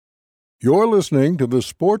You're listening to the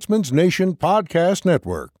Sportsman's Nation Podcast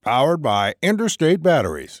Network, powered by Interstate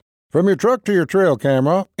Batteries. From your truck to your trail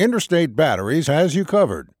camera, Interstate Batteries has you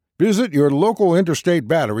covered. Visit your local Interstate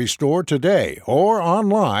Battery store today or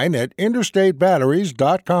online at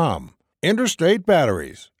interstatebatteries.com. Interstate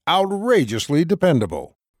Batteries, outrageously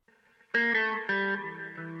dependable.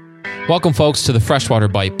 Welcome, folks, to the Freshwater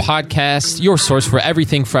Bite Podcast, your source for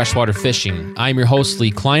everything freshwater fishing. I'm your host,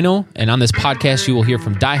 Lee Kleino, and on this podcast, you will hear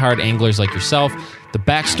from diehard anglers like yourself, the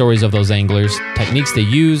backstories of those anglers, techniques they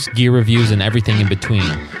use, gear reviews, and everything in between.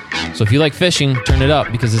 So if you like fishing, turn it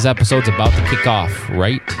up because this episode's about to kick off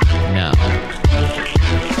right now.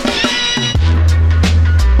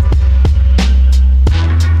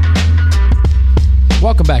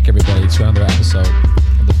 Welcome back, everybody, to another episode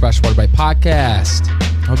of the Freshwater Bite Podcast.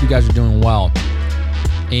 I hope you guys are doing well.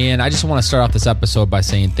 And I just want to start off this episode by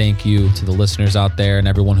saying thank you to the listeners out there and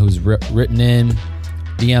everyone who's written in,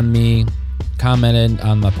 DM'd me, commented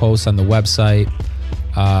on my posts on the website.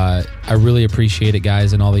 I really appreciate it,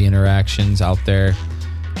 guys, and all the interactions out there.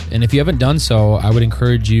 And if you haven't done so, I would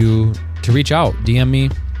encourage you to reach out, DM me,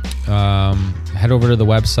 head over to the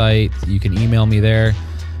website. You can email me there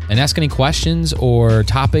and ask any questions or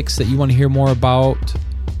topics that you want to hear more about.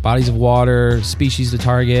 Bodies of water, species to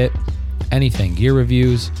target, anything, gear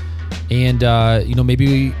reviews, and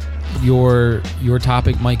maybe your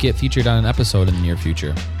topic might get featured on an episode in the near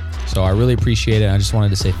future. So I really appreciate it. I just wanted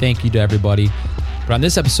to say thank you to everybody. But on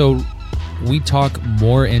this episode, we talk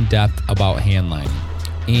more in depth about hand lining.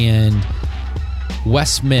 And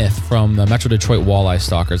Wes Smith from the Metro Detroit Walleye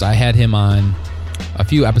Stalkers, I had him on a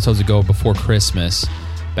few episodes ago before Christmas,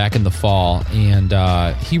 back in the fall, and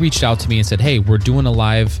he reached out to me and said, hey, we're doing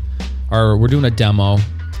a demo,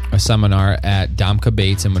 a seminar at Domka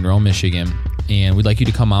Baits in Monroe, Michigan, and we'd like you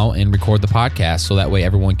to come out and record the podcast so that way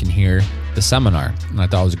everyone can hear the seminar. And I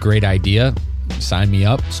thought it was a great idea. Sign me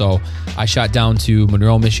up. So I shot down to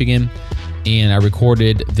Monroe, Michigan, and I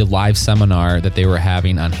recorded the live seminar that they were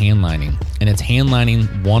having on hand lining. And it's hand lining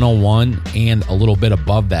 101 and a little bit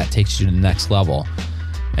above that, takes you to the next level.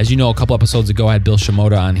 As you know, a couple episodes ago, I had Bill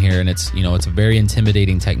Shimoda on here, and it's a very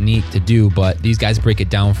intimidating technique to do, but these guys break it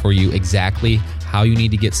down for you exactly how you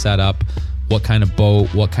need to get set up, what kind of boat,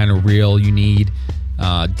 what kind of reel you need,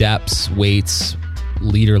 depths, weights,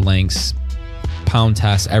 leader lengths, pound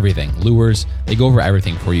tests, everything, lures. They go over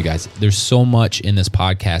everything for you guys. There's so much in this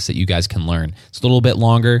podcast that you guys can learn. It's a little bit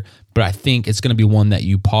longer, but I think it's going to be one that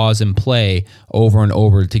you pause and play over and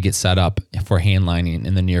over to get set up for hand lining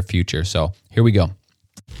in the near future. So here we go.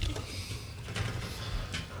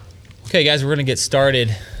 Okay, guys, we're going to get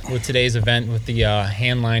started with today's event with the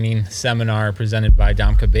hand lining seminar presented by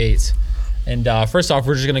Domka Baits. And first off,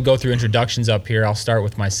 we're just going to go through introductions up here. I'll start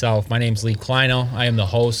with myself. My name's Lee Kleino. I am the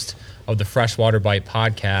host of the Freshwater Bite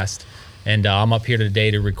Podcast, and I'm up here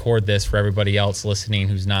today to record this for everybody else listening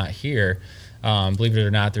who's not here. Believe it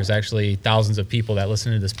or not, there's actually thousands of people that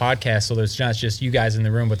listen to this podcast, so there's not just you guys in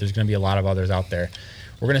the room, but there's going to be a lot of others out there.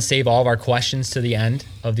 We're going to save all of our questions to the end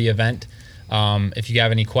of the event. If you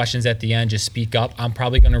have any questions at the end, just speak up. I'm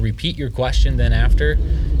probably going to repeat your question then after,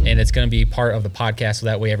 and it's going to be part of the podcast so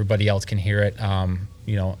that way everybody else can hear it,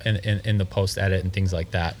 in the post edit and things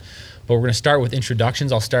like that. But we're going to start with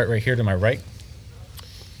introductions. I'll start right here to my right.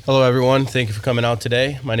 Hello, everyone. Thank you for coming out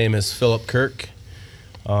today. My name is Philip Kirk.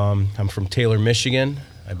 I'm from Taylor, Michigan.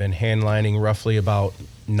 I've been hand lining roughly about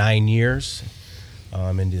 9 years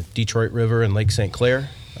in the Detroit River and Lake St. Clair.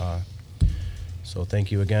 So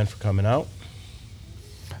thank you again for coming out.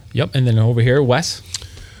 Yep, and then over here, Wes.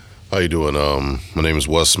 How you doing? My name is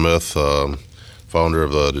Wes Smith, founder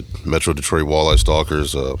of the Metro Detroit Walleye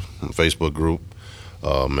Stalkers Facebook group.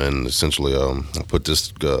 And essentially, I put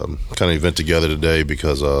this kind of event together today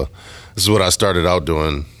because this is what I started out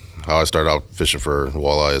doing, how I started out fishing for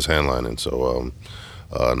walleye is hand lining. So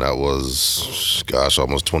and that was,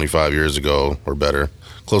 almost 25 years ago or better.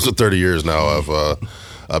 Close to 30 years now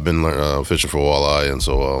I've been fishing for walleye, and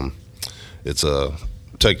so it's a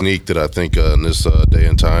technique that I think in this day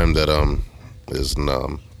and time that is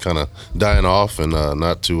kind of dying off and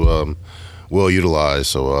not too well utilized.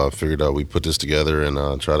 So I figured we put this together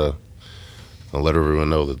and try to let everyone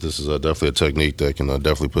know that this is definitely a technique that can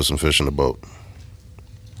definitely put some fish in the boat.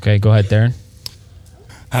 Okay, go ahead, Darren.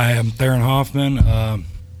 Hi, I'm Darren Hoffman,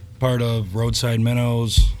 part of Roadside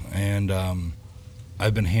Minnows, and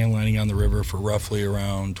I've been hand lining on the river for roughly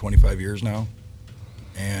around 25 years now.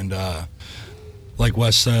 And like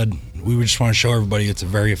Wes said, we just want to show everybody it's a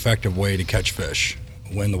very effective way to catch fish.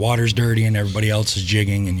 When the water's dirty and everybody else is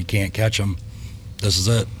jigging and you can't catch them, this is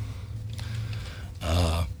it.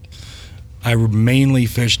 I mainly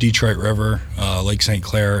fish Detroit River, Lake St.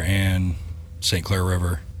 Clair, and St. Clair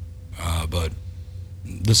River, but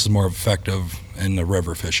this is more effective in the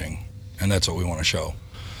river fishing, and that's what we want to show.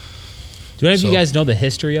 Do any of you guys know the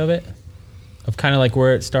history of it? Of kind of like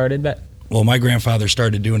where it started? Well, my grandfather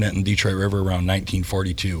started doing it in Detroit River around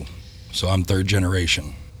 1942, so I'm third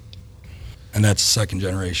generation. And that's second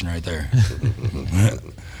generation right there.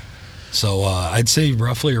 So I'd say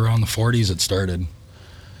roughly around the 40s it started.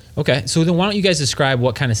 Okay, so then why don't you guys describe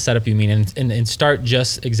what kind of setup you mean, and start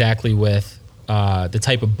just exactly with the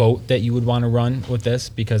type of boat that you would want to run with this,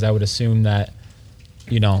 because I would assume that,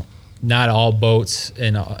 not all boats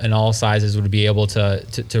in all sizes would be able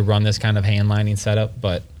to run this kind of hand lining setup.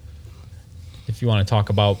 But if you want to talk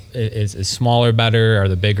about, is smaller better? Are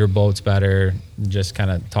the bigger boats better? Just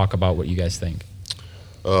kind of talk about what you guys think.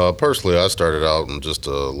 Personally, I started out in just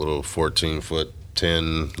a little 14-foot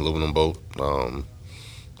 10 aluminum boat.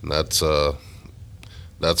 That's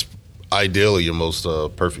ideally your most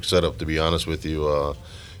perfect setup, to be honest with you.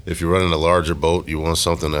 If you're running a larger boat, you want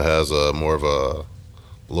something that has more of a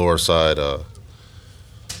lower side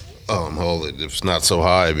hull. It's not so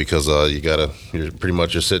high, because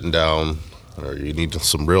you're sitting down, or you need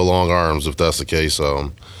some real long arms if that's the case.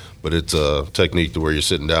 But it's a technique to where you're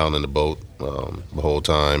sitting down in the boat the whole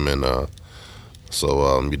time, and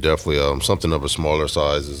so you definitely something of a smaller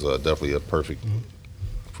size is definitely a perfect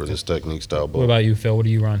for this technique style boat. What about you, Phil? What do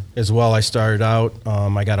you run? As well, I started out,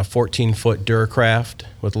 I got a 14-foot Duracraft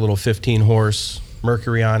with a little 15-horse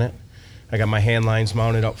Mercury on it. I got my hand lines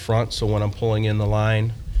mounted up front, so when I'm pulling in the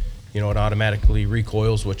line, it automatically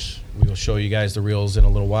recoils, which we will show you guys the reels in a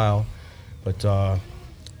little while. But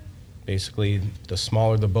basically, the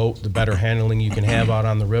smaller the boat, the better handling you can have out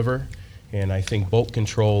on the river. And I think boat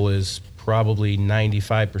control is probably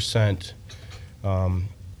 95%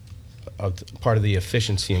 part of the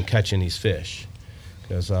efficiency in catching these fish,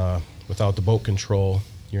 because without the boat control,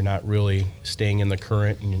 you're not really staying in the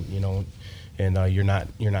current, and you're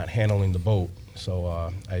not handling the boat.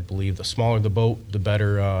 So I believe the smaller the boat, the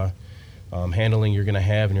better handling you're going to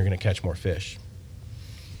have, and you're going to catch more fish.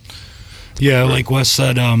 Yeah, like Wes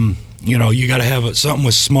said, you got to have something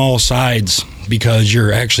with small sides, because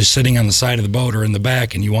you're actually sitting on the side of the boat or in the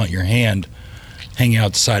back, and you want your hand hanging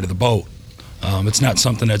out the side of the boat. It's not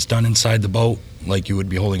something that's done inside the boat like you would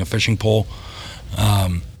be holding a fishing pole.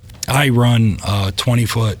 I run a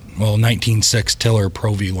 20-foot, 19.6 tiller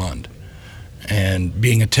Pro V Lund. And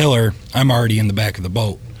being a tiller, I'm already in the back of the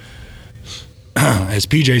boat. As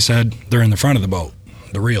PJ said, they're in the front of the boat,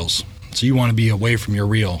 the reels. So you want to be away from your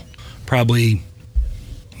reel, probably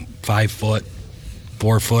 5 foot,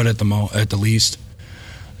 4 foot at the least,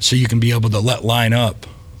 so you can be able to let line up,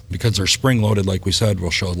 because they're spring loaded, like we said,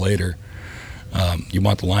 we'll show later. You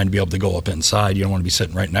want the line to be able to go up inside. You don't want to be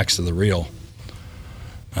sitting right next to the reel.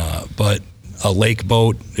 But a lake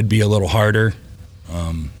boat, it'd be a little harder.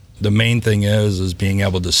 The main thing is being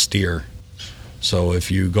able to steer. So if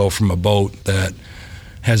you go from a boat that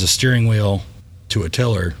has a steering wheel to a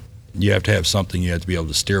tiller, you have to have something you have to be able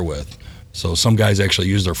to steer with. So some guys actually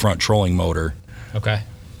use their front trolling motor. Okay.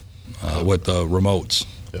 With the remotes.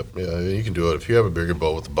 Yep, yeah, you can do it if you have a bigger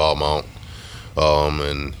boat with a bow mount.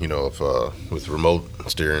 And if with remote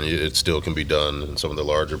steering, it still can be done in some of the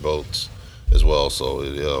larger boats as well. So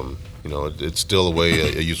it's still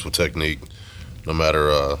a useful technique, no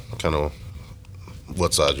matter kind of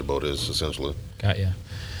what size your boat is, essentially. Got you.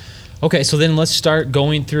 Okay, so then let's start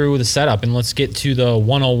going through the setup, and let's get to the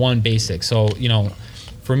 101 basics. So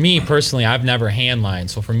for me personally, I've never hand lined.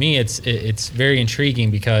 So for me, it's very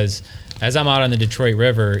intriguing, because as I'm out on the Detroit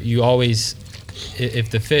River, you always, if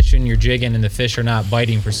the fish and you're jigging and the fish are not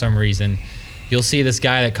biting for some reason, you'll see this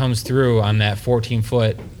guy that comes through on that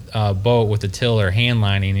 14-foot boat with the tiller hand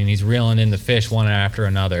lining, and he's reeling in the fish one after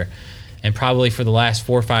another. And probably for the last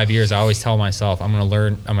 4 or 5 years, I always tell myself, I'm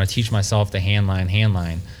going to teach myself to hand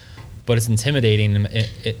line. But it's intimidating,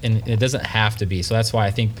 and it doesn't have to be. So that's why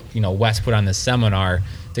I think, Wes put on this seminar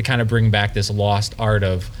to kind of bring back this lost art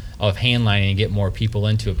of hand lining and get more people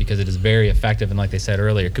into it, because it is very effective. And like they said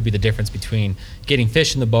earlier, it could be the difference between getting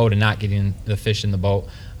fish in the boat and not getting the fish in the boat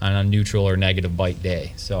on a neutral or negative bite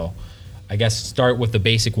day. So I guess start with the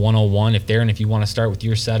basic 101 if you want to start with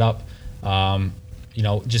your setup.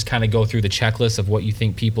 Just kind of go through the checklist of what you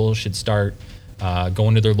think people should start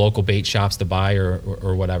going to their local bait shops to buy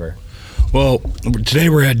or whatever. Well, today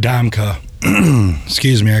we're at Domka.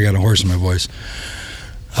 Excuse me, I got a horse in my voice.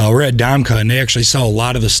 We're at Domka, and they actually sell a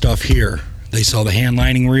lot of the stuff here. They sell the hand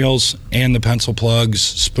lining reels and the pencil plugs,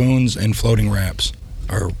 spoons, and floating wraps,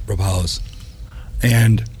 or Rapalas.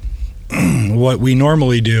 And what we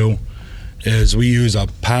normally do is we use a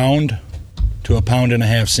pound to a 1.5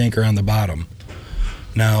 pound sinker on the bottom.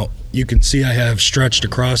 Now, you can see I have stretched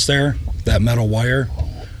across there, that metal wire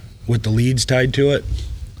with the leads tied to it.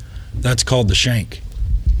 That's called the shank.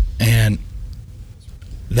 And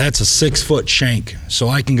that's a 6-foot shank. So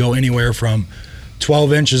I can go anywhere from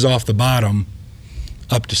 12 inches off the bottom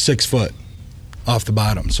up to 6 foot off the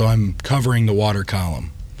bottom. So I'm covering the water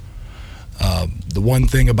column. The one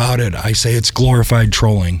thing about it, I say it's glorified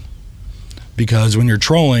trolling, because when you're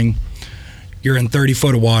trolling, you're in 30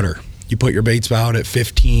 foot of water. You put your baits out at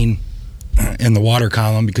 15 in the water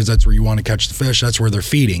column because that's where you want to catch the fish. That's where they're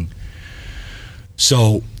feeding.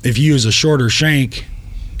 So if you use a shorter shank,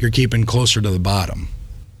 you're keeping closer to the bottom.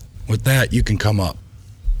 With that, you can come up.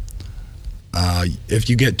 If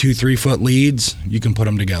you get 2-3 foot leads, you can put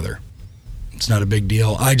them together. It's not a big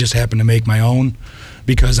deal. I just happen to make my own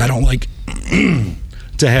because I don't like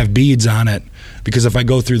to have beads on it, because if I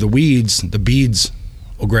go through the weeds, the beads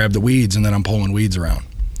will grab the weeds and then I'm pulling weeds around.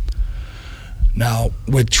 Now,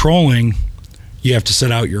 with trolling, you have to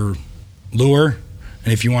set out your lure,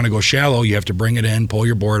 and if you want to go shallow, you have to bring it in, pull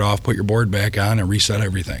your board off, put your board back on, and reset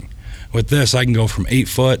everything. With this, I can go from 8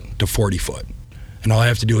 foot to 40 foot, and all I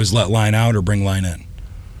have to do is let line out or bring line in.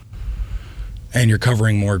 And you're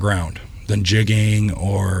covering more ground than jigging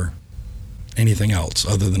or anything else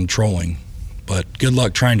other than trolling. But good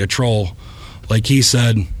luck trying to troll. Like he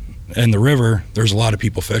said, in the river, there's a lot of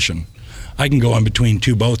people fishing. I can go in between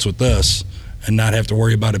 2 boats with this and not have to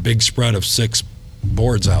worry about a big spread of 6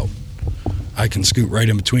 boards out. I can scoot right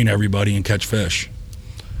in between everybody and catch fish.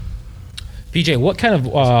 BJ, what kind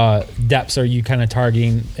of depths are you kind of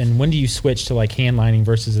targeting, and when do you switch to like hand lining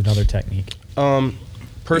versus another technique?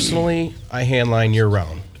 Personally, I hand line year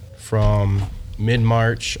round from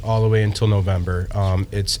mid-March all the way until November.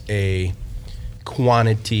 It's a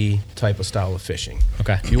quantity type of style of fishing.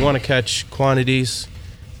 Okay. If you want to catch quantities,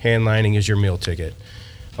 hand lining is your meal ticket.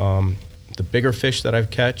 The bigger fish that I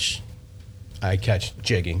catch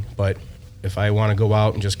jigging, but if I want to go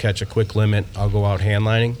out and just catch a quick limit, I'll go out hand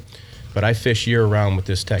lining. But I fish year round with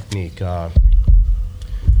this technique, all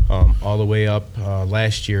the way up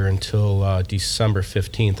last year until December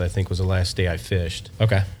 15th, I think was the last day I fished.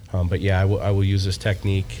 Okay. But yeah, I will use this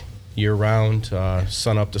technique year round,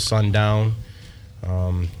 sun up to sundown.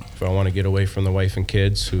 If I want to get away from the wife and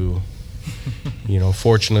kids, who,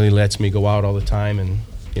 fortunately lets me go out all the time and,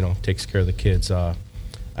 takes care of the kids, I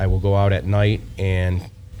will go out at night, and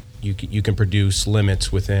you can produce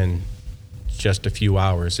limits within just a few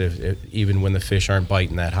hours. If even when the fish aren't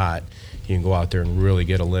biting that hot, you can go out there and really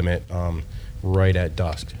get a limit right at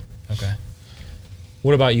dusk. Okay.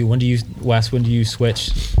 What about you? Wes, when do you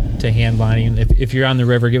switch to hand lining? If you're on the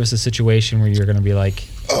river, give us a situation where you're going to be like,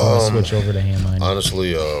 switch over to hand lining.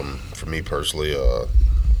 Honestly, for me personally,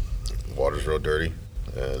 water's real dirty,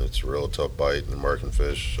 and it's a real tough bite. And marking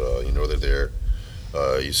fish, they're there.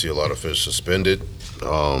 You see a lot of fish suspended,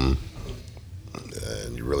 and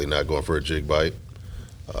you're really not going for a jig bite.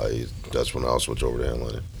 That's when I'll switch over to hand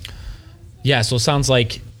lining. Yeah, so it sounds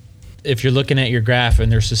like if you're looking at your graph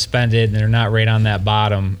and they're suspended and they're not right on that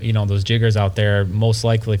bottom, those jiggers out there most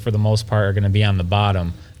likely for the most part are going to be on the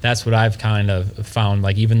bottom. That's what I've kind of found.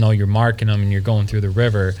 Like, even though you're marking them and you're going through the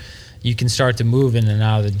river, you can start to move in and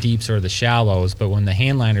out of the deeps or the shallows, but when the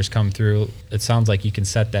hand liners come through, it sounds like you can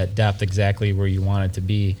set that depth exactly where you want it to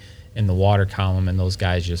be in the water column, and those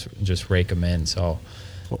guys just rake them in. So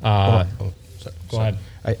go ahead.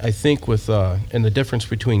 I think with and the difference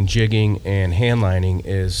between jigging and hand lining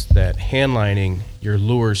is that hand lining, your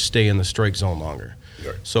lures stay in the strike zone longer.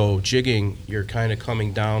 Right. So jigging, you're kind of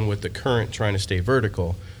coming down with the current, trying to stay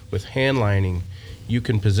vertical. With hand lining, you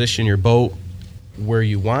can position your boat where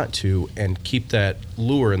you want to and keep that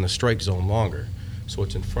lure in the strike zone longer, so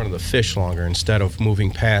it's in front of the fish longer, instead of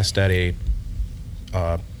moving past at a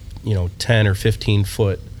 10 or 15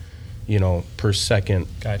 foot per second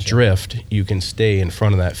Gotcha. drift. You can stay in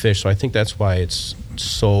front of that fish. So I think that's why it's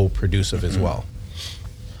so producive as well.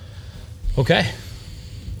 Okay.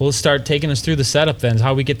 Well, let's start taking us through the setup then.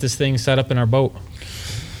 How we get this thing set up in our boat?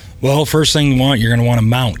 Well, first thing you're going to want to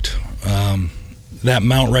mount. That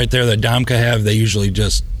mount right there that Domka have, they usually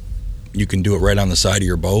you can do it right on the side of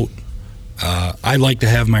your boat. I like to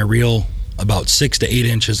have my reel about 6 to 8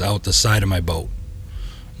 inches out the side of my boat,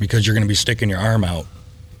 because you're going to be sticking your arm out,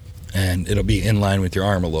 and it'll be in line with your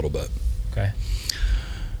arm a little bit. Okay.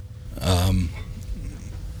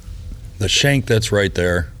 The shank that's right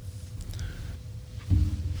there,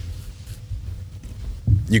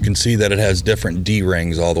 you can see that it has different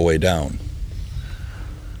D-rings all the way down.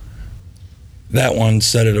 That one's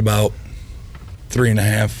set at about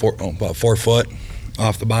 3.5, about 4 foot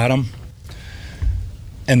off the bottom.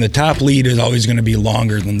 And the top lead is always going to be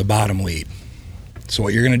longer than the bottom lead. So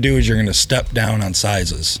what you're going to do is you're going to step down on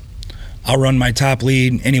sizes. I'll run my top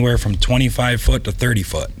lead anywhere from 25 foot to 30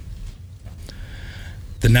 foot.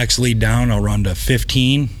 The next lead down, I'll run to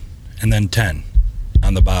 15 and then 10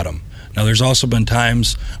 on the bottom. Now, there's also been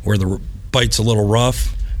times where the bite's a little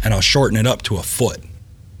rough, and I'll shorten it up to a foot.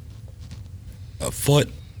 A foot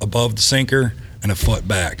above the sinker and a foot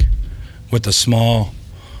back with a small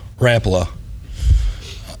Rapala.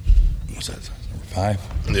 What's that? Number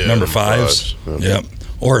 5? Yeah, number 5s. Yep.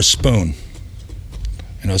 Or a spoon.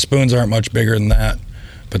 You know, spoons aren't much bigger than that,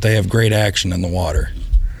 but they have great action in the water.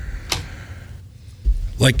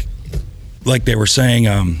 Like they were saying,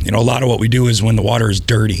 you know, a lot of what we do is when the water is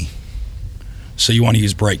dirty. So you want to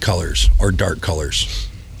use bright colors or dark colors.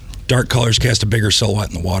 Dark colors cast a bigger silhouette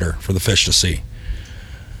in the water for the fish to see.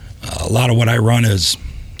 A lot of what I run is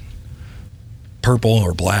purple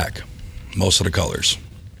or black, most of the colors.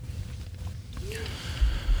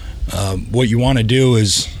 What you want to do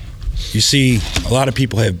is, you see a lot of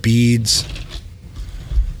people have beads,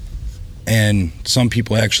 and some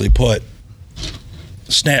people actually put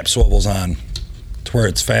snap swivels on to where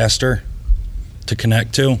it's faster to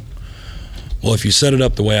connect to. Well, if you set it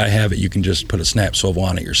up the way I have it, you can just put a snap swivel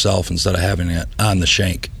on it yourself instead of having it on the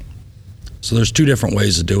shank. So there's 2 different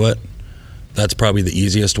ways to do it. That's probably the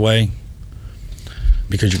easiest way,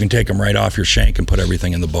 because you can take them right off your shank and put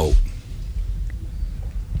everything in the boat.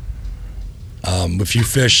 If you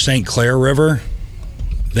fish St. Clair River,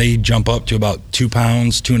 they jump up to about 2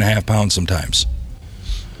 pounds, 2.5 pounds sometimes.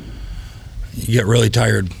 You get really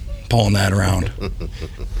tired pulling that around.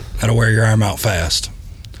 Gotta wear your arm out fast.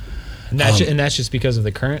 And that's just because of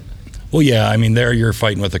the current? Well, yeah, I mean, there you're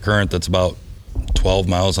fighting with a current that's about 12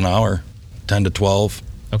 miles an hour, 10 to 12.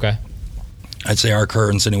 Okay. I'd say our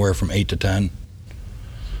current's anywhere from 8 to 10.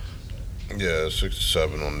 Yeah, 6 to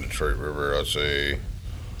 7 on the Detroit River, I'd say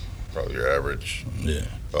probably your average. Yeah.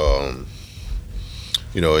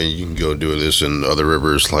 You know, and you can go do this in other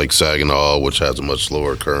rivers like Saginaw, which has a much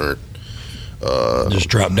slower current. Just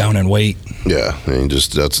drop down in weight. Yeah, and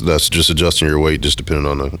just that's just adjusting your weight, just depending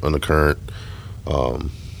on the current.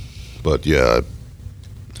 But yeah,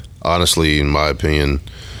 honestly, in my opinion,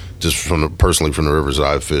 just personally from the rivers that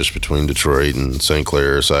I've fished between Detroit and St.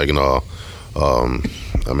 Clair, Saginaw,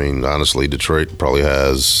 I mean, honestly, Detroit probably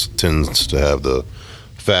tends to have the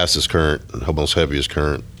fastest current, most heaviest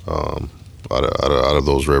current out of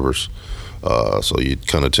those rivers. So you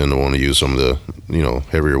kind of tend to want to use some of the, you know,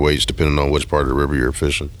 heavier weights depending on which part of the river you're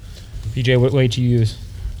fishing. BJ, what weight do you use?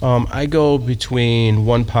 I go between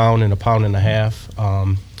 1 pound and 1.5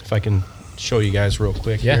 pounds. If I can show you guys real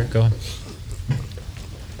quick here. Go ahead.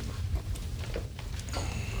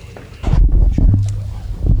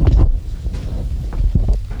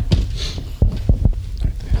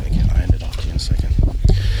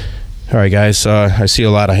 All right, guys, I see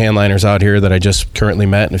a lot of handliners out here that I just currently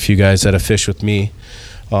met and a few guys that have fished with me.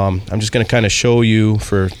 I'm just going to kind of show you,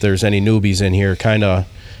 if there's any newbies in here, kind of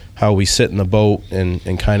how we sit in the boat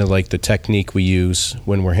and kind of like the technique we use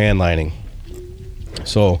when we're handlining.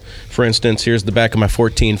 So, for instance, here's the back of my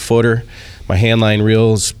 14-footer. My handline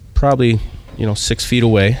reel is probably, 6 feet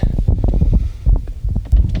away.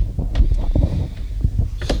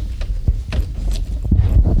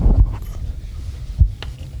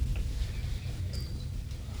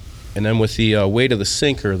 And then with the weight of the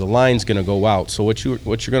sinker, the line's going to go out. So what you're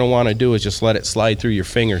going to want to do is just let it slide through your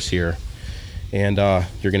fingers here. And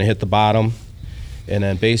you're going to hit the bottom. And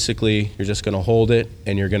then basically you're just going to hold it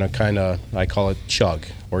and you're going to kind of, I call it chug,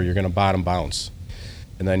 or you're going to bottom bounce.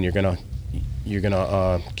 And then you're going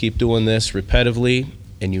to keep doing this repetitively,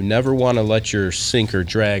 and you never want to let your sinker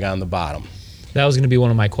drag on the bottom. That was going to be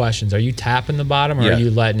one of my questions. Are you tapping the bottom, or are you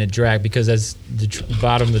letting it drag? Because as the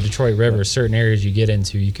bottom of the Detroit River, certain areas you get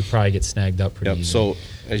into, you could probably get snagged up pretty easy. So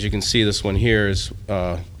as you can see, this one here is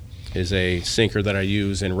a sinker that I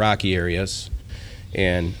use in rocky areas.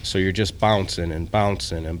 And so you're just bouncing and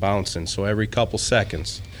bouncing and bouncing. So every couple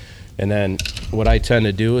seconds. And then what I tend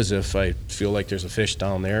to do is if I feel like there's a fish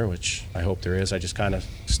down there, which I hope there is, I just kind of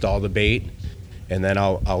stall the bait. And then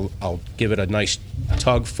I'll give it a nice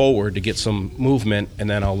tug forward to get some movement, and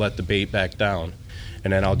then I'll let the bait back down.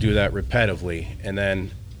 And then I'll do that repetitively. And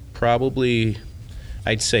then probably,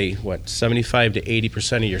 I'd say, 75 to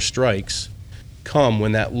 80% of your strikes come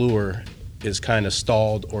when that lure is kind of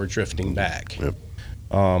stalled or drifting back. Yep.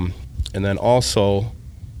 And then also,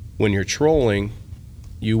 when you're trolling,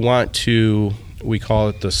 you want to, we call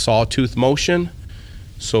it the sawtooth motion.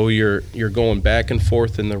 So you're going back and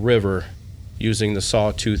forth in the river using the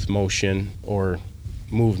sawtooth motion or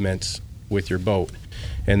movements with your boat.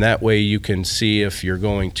 And that way you can see if you're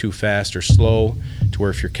going too fast or slow, to where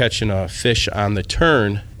if you're catching a fish on the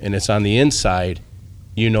turn and it's on the inside,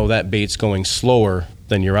 you know that bait's going slower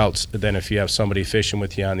than than if you have somebody fishing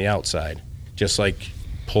with you on the outside. Just like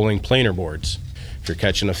pulling planer boards. If you're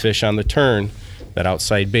catching a fish on the turn, that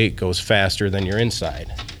outside bait goes faster than your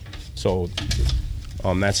inside. So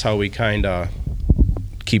that's how we kind of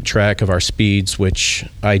keep track of our speeds, which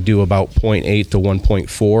I do about 0.8 to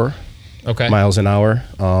 1.4 miles an hour.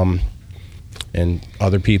 And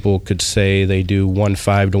other people could say they do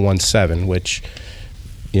 1.5 to 1.7, which,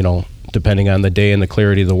 depending on the day and the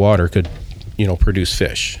clarity of the water, could, produce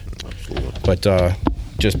fish. But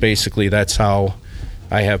just basically that's how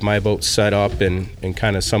I have my boat set up, and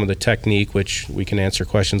kind of some of the technique, which we can answer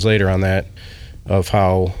questions later on that, of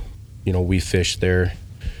how, we fish there.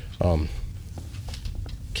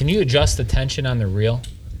 Can you adjust the tension on the reel?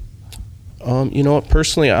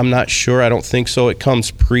 Personally, I'm not sure. I don't think so. It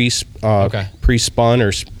comes pre-spun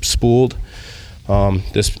or spooled.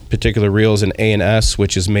 This particular reel is an A&S,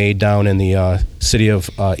 which is made down in the city of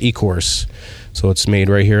Ecorse. So it's made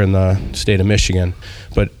right here in the state of Michigan.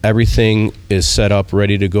 But everything is set up,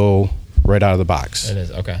 ready to go right out of the box. It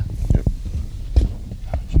is, okay.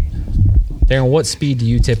 Darren, what speed do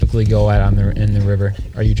you typically go at in the river?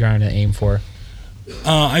 Are you trying to aim for?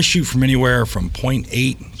 I shoot from anywhere from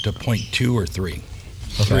 0.8 to 0.2 or 3.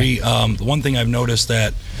 Okay. The one thing I've noticed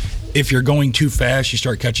that if you're going too fast, you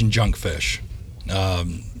start catching junk fish,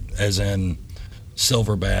 as in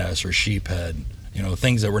silver bass or sheephead,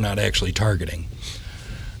 things that we're not actually targeting.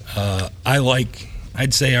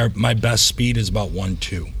 I'd say my best speed is about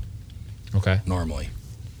 1.2. Okay. Normally.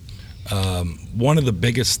 One of the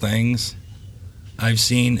biggest things I've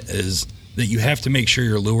seen is that you have to make sure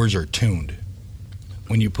your lures are tuned.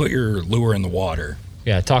 When you put your lure in the water.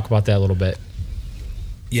 Yeah, talk about that a little bit.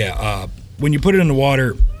 Yeah, when you put it in the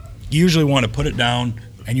water, you usually want to put it down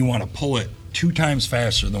and you want to pull it 2 times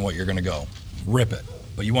faster than what you're going to go. Rip it.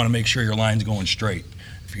 But you want to make sure your line's going straight.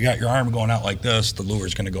 If you got your arm going out like this, the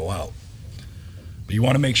lure's going to go out. But you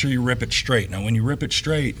want to make sure you rip it straight. Now, when you rip it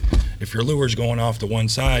straight, if your lure's going off to one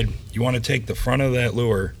side, you want to take the front of that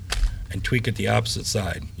lure and tweak it the opposite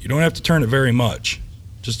side. You don't have to turn it very much,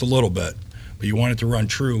 just a little bit. But you want it to run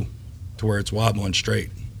true to where it's wobbling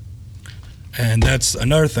straight. And that's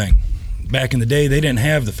another thing. Back in the day, they didn't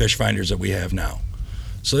have the fish finders that we have now.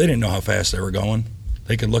 So they didn't know how fast they were going.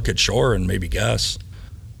 They could look at shore and maybe guess.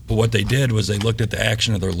 But what they did was they looked at the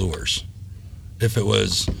action of their lures. If it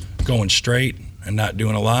was going straight and not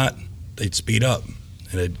doing a lot, they'd speed up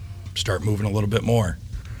and they'd start moving a little bit more.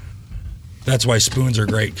 That's why spoons are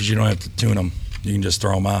great, because you don't have to tune them. You can just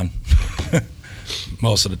throw them on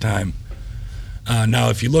most of the time. Now,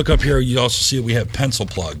 if you look up here, you also see that we have pencil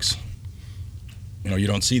plugs. You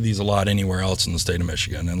don't see these a lot anywhere else in the state of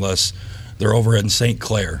Michigan, unless they're over in St.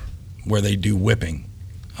 Clair, where they do whipping.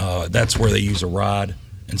 That's where they use a rod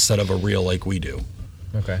instead of a reel like we do.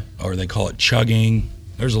 Okay. Or they call it chugging.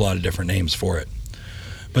 There's a lot of different names for it.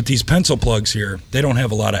 But these pencil plugs here, they don't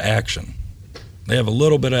have a lot of action. They have a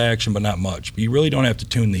little bit of action, but not much. But you really don't have to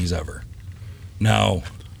tune these ever. Now,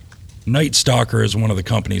 Night Stalker is one of the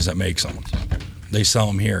companies that makes them. They sell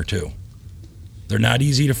them here too. They're not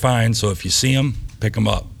easy to find, so if you see them, pick them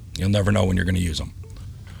up. You'll never know when you're going to use them.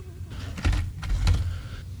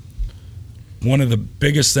 One of the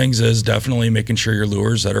biggest things is definitely making sure your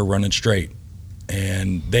lures that are running straight.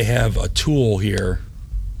 And they have a tool here.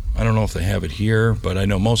 I don't know if they have it here, but I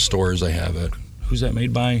know most stores they have it. Who's that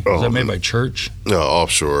made by? Is that made by Church? No,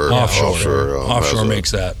 Offshore. Offshore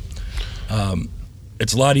makes that.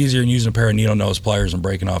 It's a lot easier than using a pair of needle nose pliers and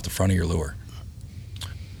breaking off the front of your lure.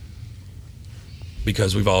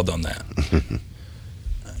 Because we've all done that.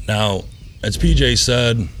 Now, as PJ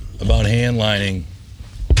said about hand lining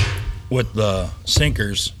with the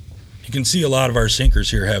sinkers, you can see a lot of our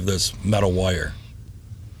sinkers here have this metal wire.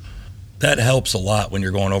 That helps a lot when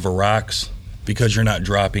you're going over rocks, because you're not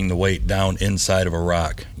dropping the weight down inside of a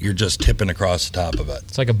rock. You're just tipping across the top of it.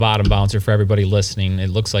 It's like a bottom bouncer for everybody listening.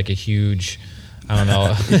 It looks like a huge, I don't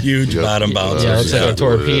know. Huge bottom bouncer. Yeah, it looks like a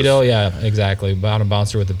torpedo. Yeah, exactly. Bottom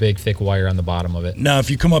bouncer with a big, thick wire on the bottom of it. Now,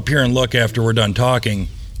 if you come up here and look after we're done talking,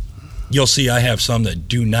 you'll see I have some that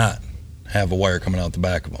do not have a wire coming out the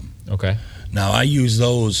back of them. Okay. Now, I use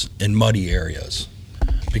those in muddy areas,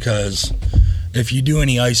 because if you do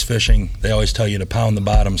any ice fishing, they always tell you to pound the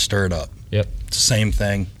bottom, stir it up. Yep. It's the same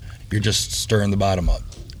thing. You're just stirring the bottom up.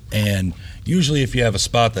 And usually if you have a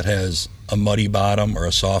spot that has a muddy bottom or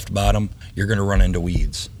a soft bottom, you're going to run into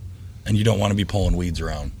weeds. And you don't want to be pulling weeds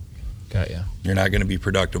around. Got ya. You're not going to be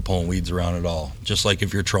productive pulling weeds around at all. Just like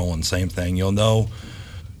if you're trolling, same thing. You'll know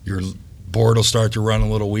your board will start to run a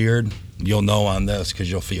little weird, you'll know on this because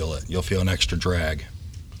you'll feel it. You'll feel an extra drag.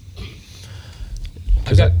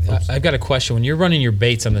 I've got a question. When you're running your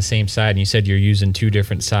baits on the same side, and you said you're using 2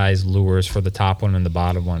 different size lures for the top one and the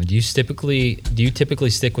bottom one, do you typically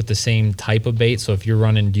stick with the same type of bait? So if you're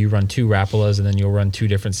running, do you run 2 Rapalas and then you'll run 2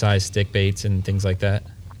 different size stick baits and things like that?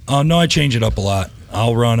 No, I change it up a lot.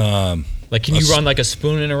 I'll run can you run like a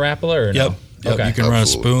spoon in a Rapala or Yep. no? Yep. Okay. You can run a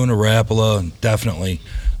spoon, a Rapala, definitely.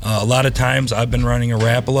 A lot of times I've been running a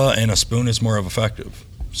Rapala and a spoon is more effective.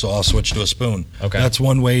 So I'll switch to a spoon. Okay. That's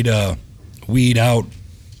one way to weed out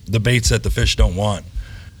the baits that the fish don't want.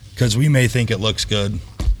 Because we may think it looks good.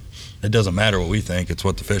 It doesn't matter what we think. It's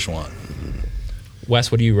what the fish want.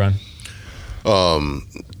 Wes, what do you run?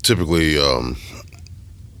 Typically,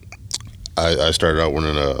 I started out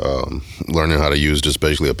learning how to use just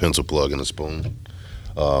basically a pencil plug and a spoon.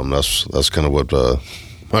 That's kind of what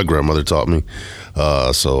my grandmother taught me.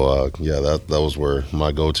 That was where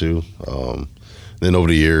my go-to. Then over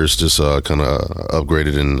the years, just kind of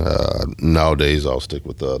upgraded, and nowadays I'll stick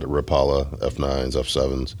with the Rapala F9s,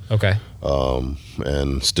 F7s. Okay.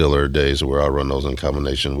 And still are days where I run those in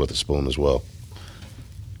combination with a spoon as well.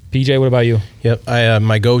 PJ, what about you? Yep,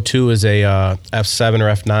 my go-to is a F7 or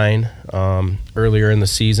F9. Earlier in the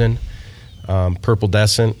season, Purple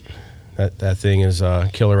Descent. That thing is a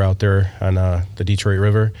killer out there on the Detroit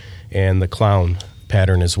River, and the Clown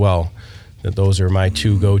pattern as well. Those are my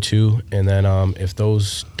 2 go-to. And then if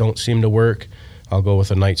those don't seem to work, I'll go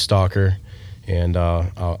with a Night Stalker, and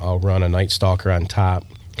I'll run a Night Stalker on top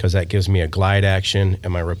because that gives me a glide action,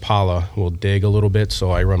 and my Rapala will dig a little bit.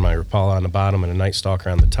 So I run my Rapala on the bottom and a Night Stalker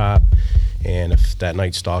on the top. And if that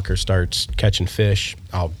Night Stalker starts catching fish,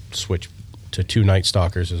 I'll switch to 2 Night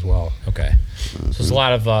Stalkers as well. Okay. So there's a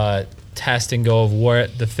lot of test and go of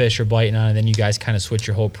what the fish are biting on, and then you guys kind of switch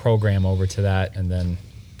your whole program over to that, and then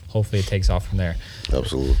hopefully it takes off from there.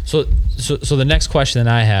 Absolutely. So the next question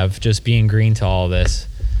that I have, just being green to all this,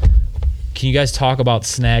 can you guys talk about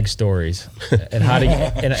snag stories and how to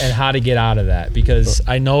and how to get out of that? Because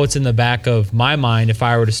I know it's in the back of my mind if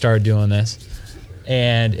I were to start doing this,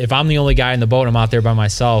 and if I'm the only guy in the boat, I'm out there by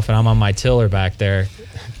myself, and I'm on my tiller back there,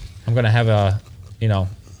 I'm gonna have a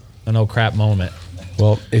no crap moment.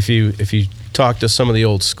 Well, if you talk to some of the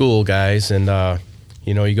old school guys and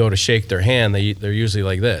you go to shake their hand, they're usually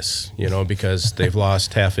like this, because they've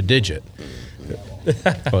lost half a digit.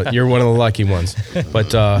 But you're one of the lucky ones.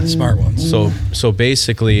 But Smart ones. So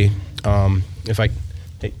basically, go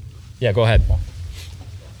ahead.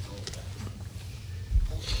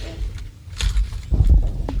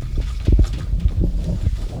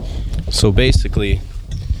 So basically,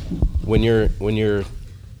 when you're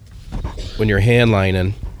hand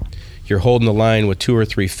lining, you're holding the line with 2 or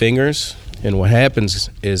 3 fingers, and what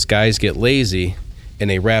happens is guys get lazy and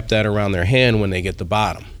they wrap that around their hand when they get the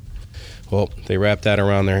bottom. Well, they wrap that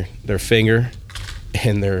around their finger,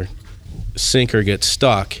 and their sinker gets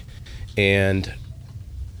stuck, and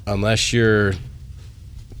unless you're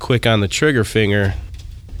quick on the trigger finger,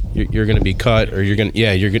 you're going to be cut, or you're going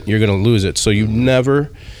to lose it. So you never,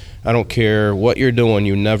 I don't care what you're doing,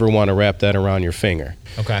 you never want to wrap that around your finger.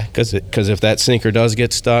 Okay. Because if that sinker does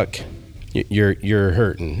get stuck, you're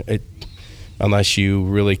hurting. Unless you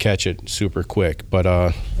really catch it super quick. But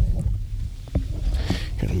here,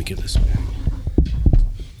 let me give this back.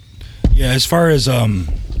 Yeah, as far as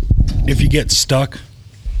if you get stuck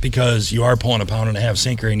because you are pulling a 1.5 pound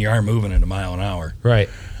sinker and you are moving at a mile an hour, Right.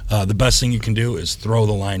 The best thing you can do is throw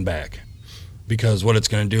the line back, because what it's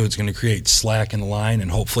going to do, it's going to create slack in the line,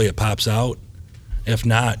 and hopefully it pops out. If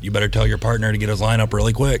not, you better tell your partner to get his line up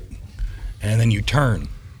really quick, and then you turn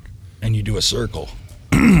and you do a circle.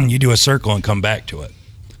 You do a circle and come back to it,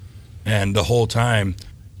 and the whole time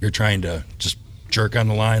you're trying to just jerk on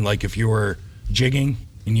the line like if you were jigging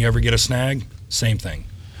and you ever get a snag, same thing.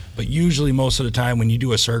 But usually most of the time when you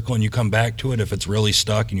do a circle and you come back to it, if it's really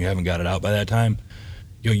stuck and you haven't got it out by that time,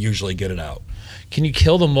 you'll usually get it out. Can you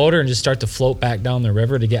kill the motor and just start to float back down the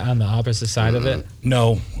river to get on the opposite side of it?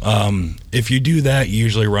 No. If you do that, you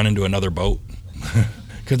usually run into another boat,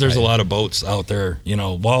 because there's a lot of boats out there.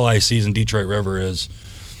 Walleye season, Detroit River is...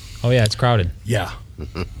 Oh, yeah, it's crowded. Yeah.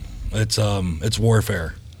 It's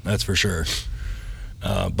warfare, that's for sure.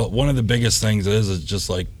 But one of the biggest things is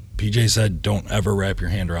just like PJ said, don't ever wrap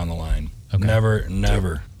your hand around the line. Okay.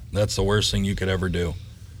 Never. That's the worst thing you could ever do.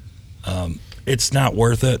 It's not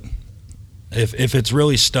worth it. If it's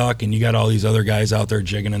really stuck and you got all these other guys out there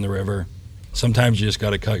jigging in the river, sometimes you just got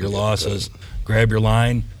to cut your losses, grab your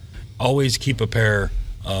line. Always keep a pair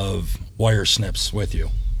of wire snips with you.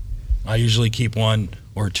 I usually keep 1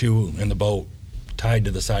 or 2 in the boat tied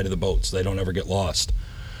to the side of the boat so they don't ever get lost.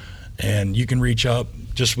 And you can reach up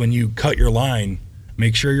just when you cut your line,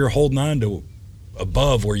 make sure you're holding on to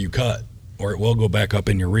above where you cut, or it will go back up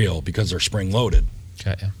in your reel because they're spring loaded.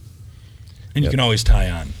 Okay. Yeah. And you can always tie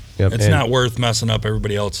on. Yep. It's And- not worth messing up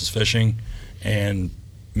everybody else's fishing and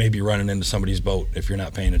maybe running into somebody's boat if you're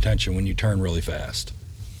not paying attention when you turn really fast.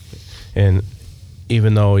 And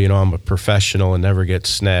even though, I'm a professional and never get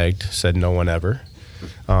snagged, said no one ever.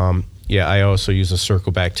 I also use a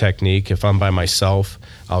circle back technique. If I'm by myself,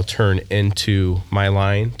 I'll turn into my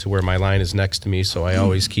line to where my line is next to me, so I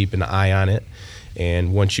always keep an eye on it.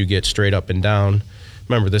 And once you get straight up and down,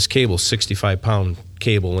 remember this cable's 65-pound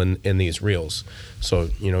cable in these reels. So,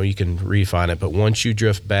 you can reef on it. But once you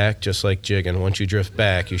drift back, just like jigging, once you drift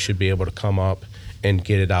back, you should be able to come up and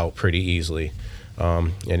get it out pretty easily.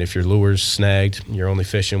 And if your lure's snagged, you're only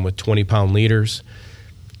fishing with 20-pound leaders,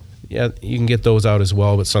 yeah, you can get those out as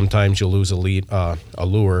well, but sometimes you'll lose a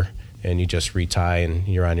lure and you just retie and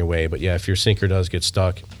you're on your way. But yeah, if your sinker does get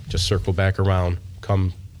stuck, just circle back around,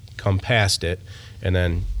 come past it, and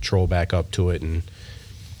then troll back up to it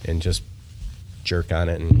and just jerk on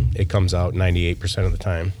it, and it comes out 98% of the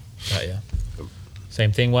time. Yeah.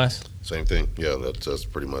 Same thing, Wes? Same thing. Yeah, that's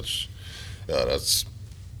pretty much. That's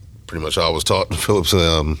pretty much how I was taught in Phillips,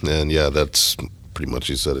 and yeah, that's pretty much,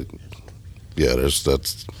 he said it. Yeah, that's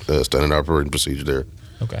standard operating procedure there.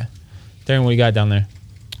 Okay. Darren, what you got down there?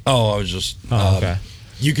 Oh, I was just. Okay.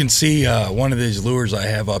 You can see one of these lures I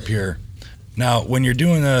have up here. Now, when you're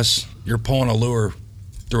doing this, you're pulling a lure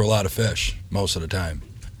through a lot of fish most of the time.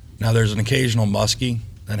 Now, there's an occasional muskie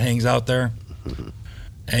that hangs out there,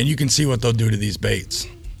 and you can see what they'll do to these baits.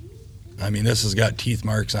 I mean, this has got teeth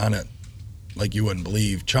marks on it like you wouldn't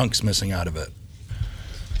believe, chunks missing out of it.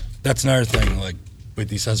 That's another thing, like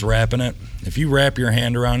Whitney says, wrapping it. If you wrap your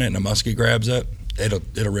hand around it and a muskie grabs it, it'll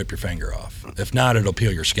rip your finger off. If not, it'll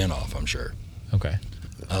peel your skin off, I'm sure. Okay.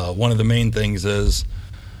 One of the main things is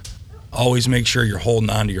always make sure you're holding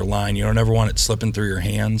onto your line. You don't ever want it slipping through your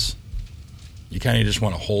hands. You kind of just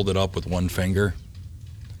want to hold it up with one finger,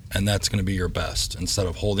 and that's going to be your best. Instead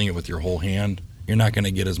of holding it with your whole hand, you're not going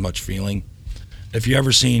to get as much feeling. If you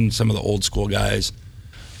ever seen some of the old school guys,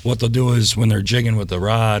 what they'll do is when they're jigging with the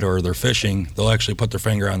rod or they're fishing, they'll actually put their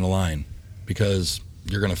finger on the line because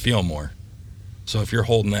you're going to feel more. So if you're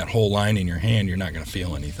holding that whole line in your hand, you're not going to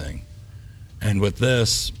feel anything. And with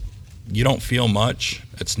this, you don't feel much.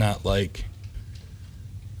 It's not like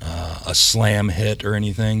a slam hit or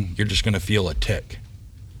anything. You're just going to feel a tick.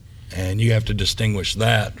 And you have to distinguish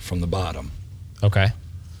that from the bottom. Okay.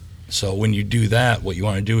 So when you do that, what you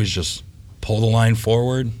want to do is just pull the line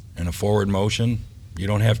forward in a forward motion. You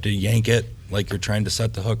don't have to yank it like you're trying to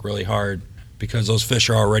set the hook really hard because those fish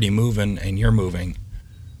are already moving and you're moving.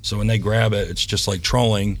 So when they grab it, it's just like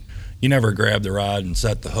trolling. You never grab the rod and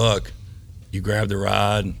set the hook. You grab the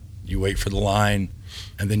rod, you wait for the line,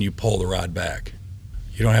 and then you pull the rod back.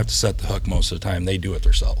 You don't have to set the hook most of the time. They do it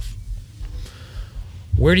themselves.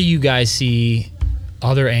 Where do you guys see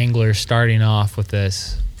other anglers starting off with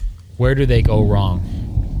this? Where do they go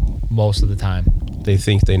wrong most of the time? They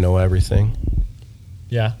think they know everything.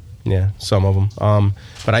 Yeah. Yeah, some of them.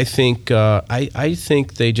 But I think I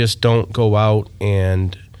think they just don't go out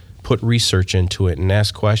and put research into it and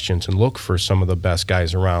ask questions and look for some of the best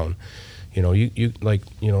guys around. You like,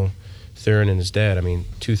 Theron and his dad,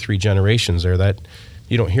 2-3 generations there, that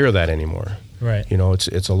you don't hear that anymore. Right.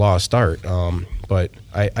 It's a lost art. But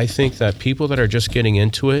I think that people that are just getting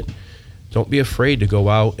into it, don't be afraid to go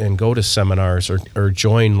out and go to seminars or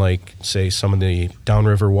join, like, say, some of the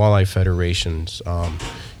Downriver Walleye Federations,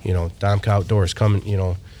 Domka Outdoors, come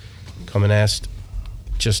and ask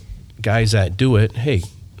just guys that do it, hey,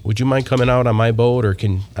 would you mind coming out on my boat, or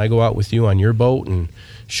can I go out with you on your boat and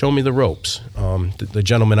show me the ropes? The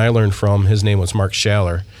gentleman I learned from, his name was Mark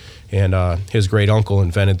Schaller, and his great uncle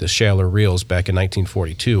invented the Schaller reels back in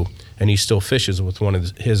 1942, and he still fishes with one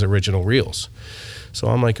of his original reels. So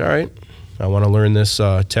I'm like, all right, I want to learn this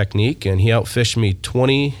technique, and he outfished me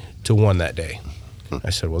 20-1 that day. I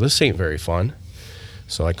said, well, this ain't very fun.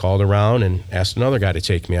 So I called around and asked another guy to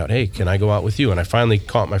take me out. Hey, can I go out with you? And I finally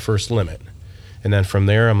caught my first limit. And then from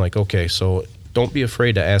there, I'm like, okay, so don't be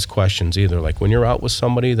afraid to ask questions either. Like when you're out with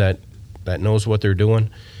somebody that knows what they're doing,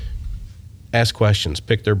 ask questions,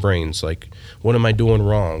 pick their brains. Like, what am I doing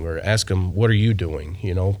wrong? Or ask them, what are you doing?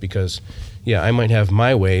 Because, yeah, I might have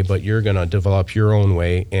my way, but you're going to develop your own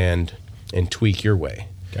way and tweak your way.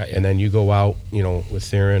 Got you. And then you go out, with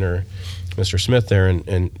Theron or Mr. Smith there,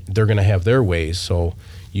 and they're going to have their ways. So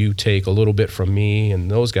you take a little bit from me and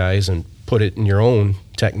those guys and put it in your own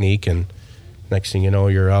technique, and next thing you know,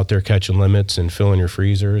 you're out there catching limits and filling your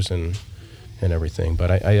freezers and everything.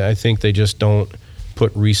 But I think they just don't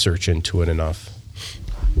put research into it enough.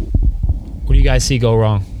 What do you guys see go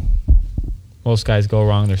wrong? Most guys go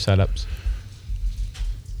wrong in their setups.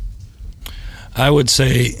 I would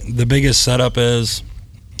say the biggest setup is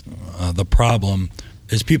the problem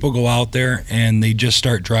is people go out there and they just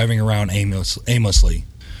start driving around aimlessly.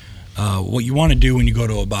 What you want to do when you go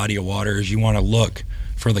to a body of water is you want to look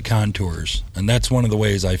for the contours, and that's one of the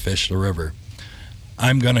ways I fish the river.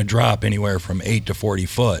 I'm going to drop anywhere from 8 to 40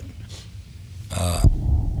 foot.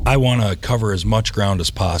 I want to cover as much ground as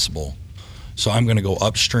possible. So I'm going to go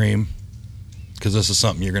upstream, because this is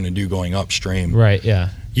something you're going to do going upstream. Right, yeah.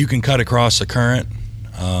 You can cut across the current,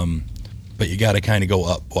 but you got to kind of go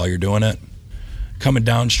up while you're doing it. Coming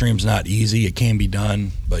downstream's not easy. It can be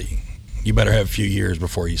done, but you better have a few years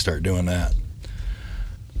before you start doing that.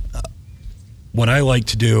 What I like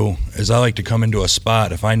to do is I like to come into a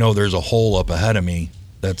spot. If I know there's a hole up ahead of me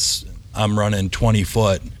I'm running 20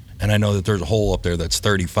 foot, and I know that there's a hole up there that's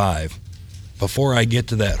 35. Before I get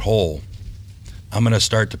to that hole, I'm going to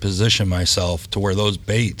start to position myself to where those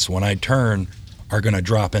baits, when I turn, are going to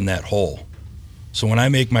drop in that hole. So when I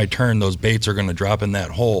make my turn, those baits are going to drop in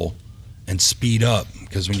that hole and speed up,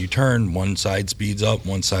 because when you turn, one side speeds up,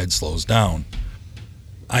 one side slows down.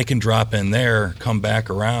 I can drop in there, come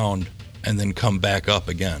back around, and then come back up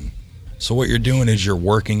again. So what you're doing is you're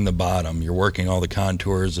working the bottom. You're working all the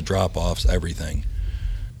contours, the drop-offs, everything.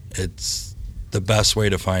 It's the best way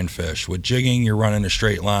to find fish. With jigging, you're running a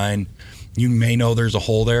straight line. You may know there's a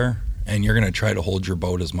hole there, and you're going to try to hold your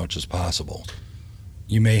boat as much as possible.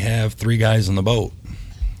 You may have 3 guys in the boat,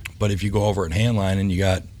 but if you go over at hand line and you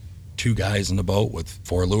got 2 guys in the boat with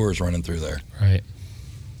 4 lures running through there. Right.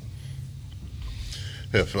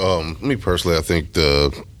 If me personally, I think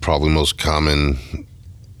the probably most common,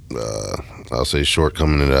 I'll say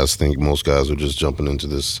shortcoming in that, I think most guys are just jumping into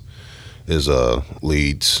this is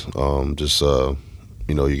leads. You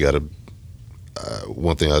got to.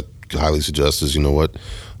 One thing I highly suggest is,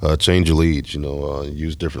 change your leads.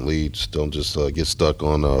 Use different leads. Don't just get stuck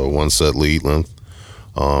on one set lead length.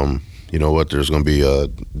 You know what? There's going to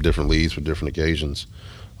be different leads for different occasions.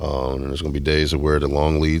 And there's going to be days where the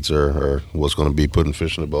long leads are what's going to be putting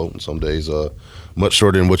fish in the boat, and some days much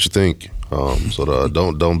shorter than what you think. So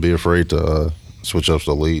don't be afraid to switch up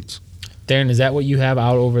the leads. Darren, is that what you have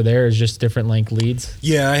out over there, is just different length leads?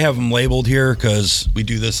 Yeah, I have them labeled here because we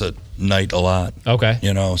do this at night a lot. Okay.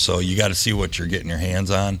 So you got to see what you're getting your hands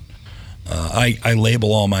on. I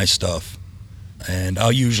label all my stuff, and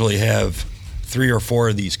I'll usually have 3 or 4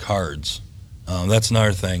 of these cards. That's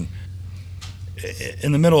another thing.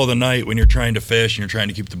 In the middle of the night, when you're trying to fish and you're trying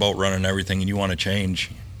to keep the boat running and everything, and you want to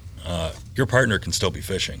change, your partner can still be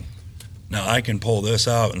fishing. Now, I can pull this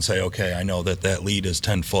out and say, okay, I know that lead is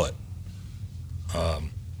 10 foot.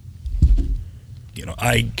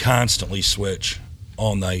 I constantly switch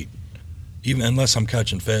all night, even unless I'm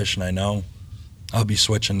catching fish, and I know I'll be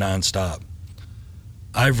switching nonstop.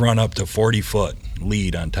 I've run up to 40 foot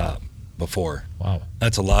lead on top before. Wow.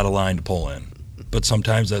 That's a lot of line to pull in. But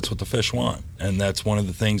sometimes that's what the fish want. And that's one of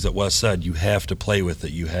the things that Wes said. You have to play with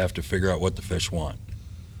it. You have to figure out what the fish want.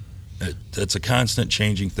 It's a constant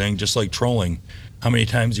changing thing, just like trolling. How many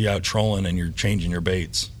times are you out trolling and you're changing your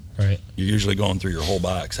baits? Right. You're usually going through your whole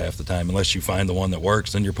box half the time. Unless you find the one that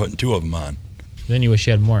works, then you're putting 2 of them on. Then you wish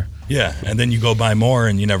you had more. Yeah, and then you go buy more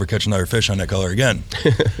and you never catch another fish on that color again.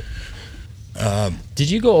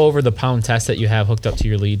 Did you go over the pound test that you have hooked up to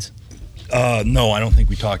your leads? No, I don't think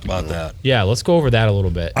we talked about that. Yeah, let's go over that a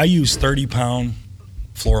little bit. I use 30-pound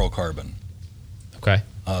fluorocarbon. Okay.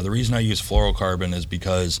 The reason I use fluorocarbon is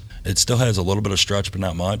because it still has a little bit of stretch, but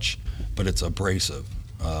not much, but it's abrasive,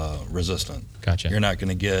 resistant. Gotcha. You're not going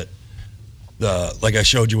to get like I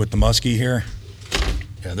showed you with the muskie here.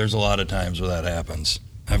 Yeah, there's a lot of times where that happens.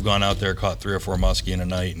 I've gone out there, caught 3 or 4 muskie in a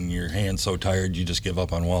night, and your hand's so tired you just give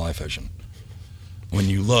up on walleye fishing. When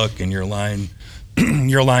you look and your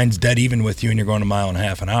line's dead even with you and you're going 1.5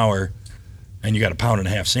 miles an hour and you got a 1.5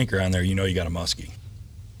 pound sinker on there, you know you got a muskie.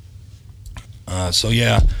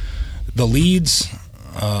 The leads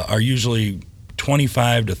are usually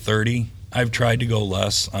 25 to 30. I've tried to go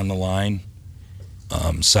less on the line,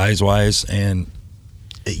 size-wise, and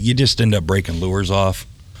you just end up breaking lures off.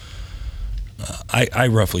 I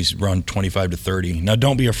roughly run 25 to 30. Now,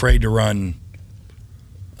 don't be afraid to run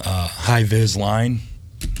high-vis line,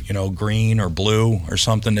 green or blue or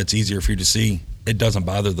something that's easier for you to see. It doesn't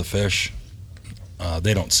bother the fish.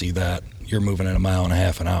 They don't see that. You're moving at 1.5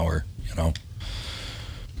 miles an hour,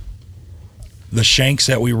 The shanks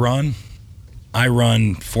that we run, I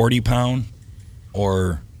run 40-pound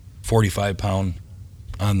or 45-pound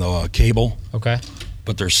on the cable. Okay.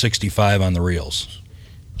 But they're 65 on the reels.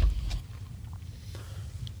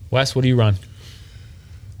 Wes, what do you run?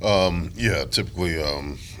 Typically,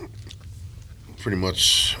 pretty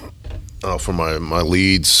much for my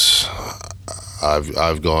leads,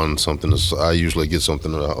 I've gone something. I usually get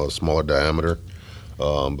something a smaller diameter,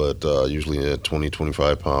 but usually a 20,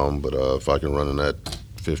 25 pound. But if I can run in that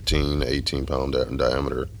 15, 18 pound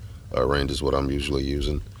diameter range is what I'm usually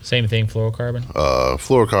using. Same thing, fluorocarbon?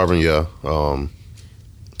 Fluorocarbon, yeah.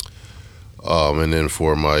 And then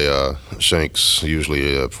for my shanks,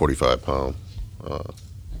 usually a 45 pound.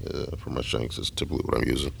 For my shanks is typically what I'm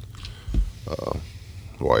using.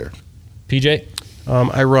 Wire. PJ?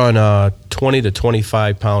 I run 20 to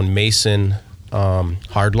 25 pound Mason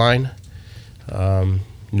hardline.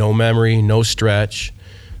 No memory, no stretch.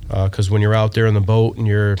 Because when you're out there in the boat and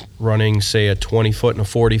you're running, say, a 20 foot and a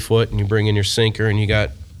 40 foot, and you bring in your sinker and you got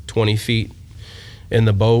 20 feet in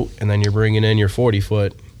the boat, and then you're bringing in your 40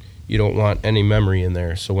 foot, you don't want any memory in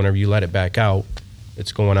there. So whenever you let it back out,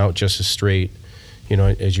 it's going out just as straight,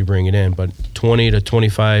 as you bring it in. But 20 to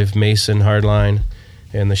 25 Mason hardline,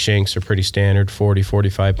 and the shanks are pretty standard, 40,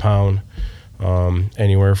 45 pound,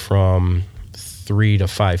 anywhere from 3 to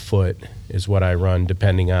 5 foot is what I run,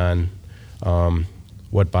 depending on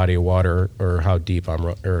what body of water or how deep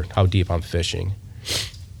I'm fishing.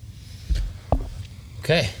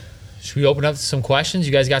 Okay. Should we open up to some questions?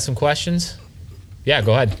 You guys got some questions? Yeah,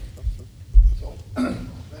 go ahead. So,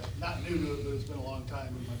 not new to it, but it's been a long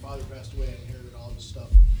time. When my father passed away, I inherited all this stuff.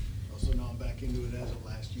 So now I'm back into it as of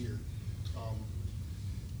last year.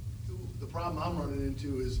 The problem I'm running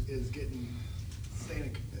into is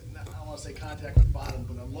staying I don't want to say contact with the bottom,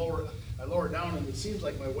 but I lower down, and it seems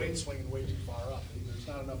like my weight's swinging way too far up. Either there's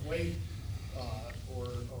not enough weight, or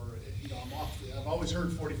I'm off. I've always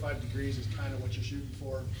heard 45 degrees is kind of what you're shooting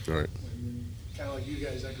for. Right. Kind of like you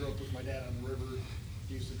guys. I grew up with my dad on the river.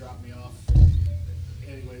 He used to drop me off.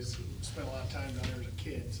 Anyways, spent a lot of time down there as a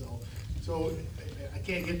kid. So I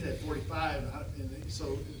can't get to that 45. And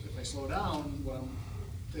so if I slow down, what I'm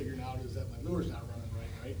figuring out is that my lure's not running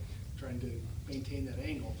right? Trying to maintain that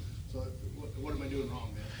angle. So what am I doing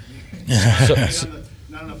wrong, man?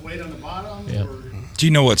 Not enough weight on the bottom? Yeah. Or, Do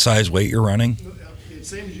you know what size weight you're running? it's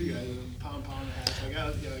same as you guys, pound and a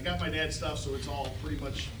half. I got my dad's stuff, so it's all pretty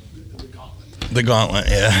much the gauntlet. The gauntlet,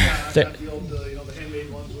 yeah. I've got the old, the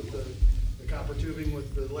handmade ones with the copper tubing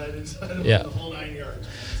with the lead inside of Yeah. the whole 9 yards.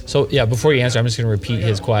 So, yeah, before you answer, I'm just going to repeat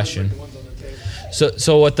his question.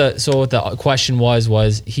 So what the question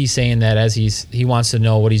was he's saying that as he wants to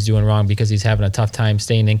know what he's doing wrong because he's having a tough time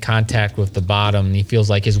staying in contact with the bottom, and he feels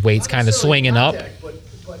like his weight's kind of swinging up. But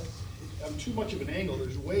I'm too much of an angle.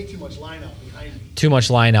 There's way too much line out behind me. Too much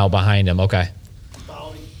line out behind him. Okay.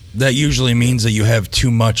 Follow me? That usually means that you have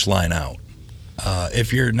too much line out.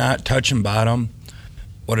 If you're not touching bottom,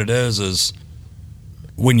 what it is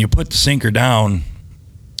when you put the sinker down,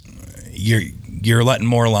 you're letting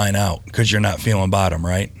more line out because you're not feeling bottom,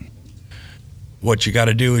 right? What you got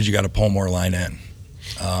to do is you got to pull more line in.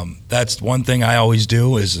 That's one thing I always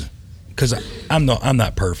do is because I'm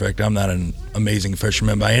not perfect. I'm not an amazing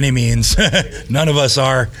fisherman by any means. None of us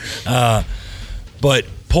are. But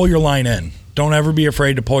pull your line in. Don't ever be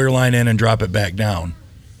afraid to pull your line in and drop it back down.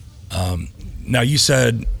 Now, you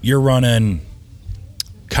said you're running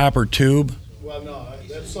copper tube. Well, no,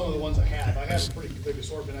 that's some of the ones I have. I have a pretty big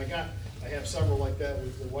assortment. I have several like that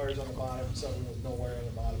with the wires on the bottom, several with no wire on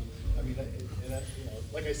the bottom. I mean,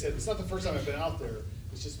 like I said, it's not the first time I've been out there.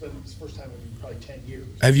 It's just been the first time in probably 10 years.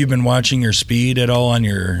 Have you been watching your speed at all on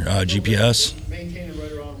your GPS? Maintaining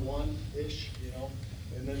right around 1-ish,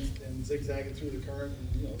 and zigzagging through the current,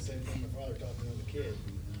 and same thing my father taught me as a kid.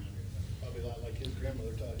 Probably a lot like his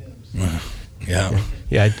grandmother taught him. So. Yeah.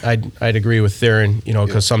 Yeah, I'd agree with Theron,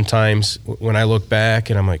 because sometimes when I look back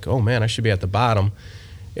and I'm like, oh man, I should be at the bottom,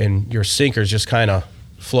 and your sinker's just kind of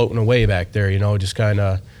floating away back there, just kind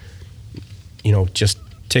of, just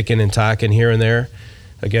ticking and tocking here and there.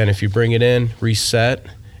 Again, if you bring it in, reset,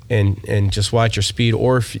 and just watch your speed,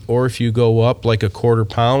 or if you go up like a quarter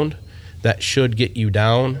pound, that should get you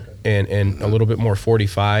down and a little bit more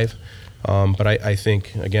 45. But I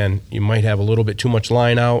think, again, you might have a little bit too much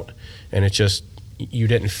line out, and it just, you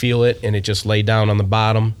didn't feel it, and it just laid down on the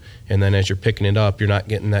bottom, and then as you're picking it up, you're not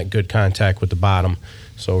getting that good contact with the bottom.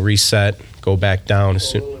 So reset, go back down. A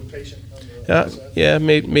little impatient on the Yeah,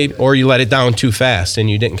 maybe, or you let it down too fast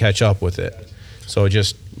and you didn't catch up with it. So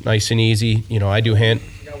just nice and easy. I do hand.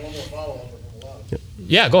 I got one more follow-up from a lot.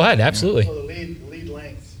 Yeah, go ahead. Absolutely. So the lead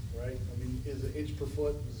length, right? I mean, is an inch per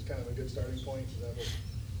foot is kind of a good starting point? Is that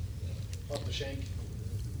what, up the shank?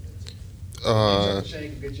 Up the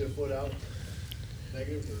shank and get you a foot out?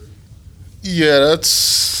 Negative? Or? Yeah,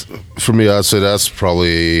 that's for me. I'd say that's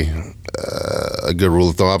probably a good rule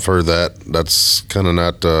of thumb. I've heard that. That's kind of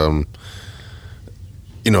not.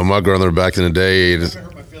 My grandmother back in the day. That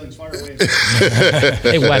hurt my feelings far away.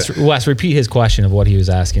 Hey, Wes, repeat his question of what he was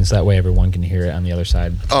asking, so that way everyone can hear it on the other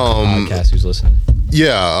side of the podcast who's listening.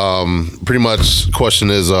 Yeah, pretty much. Question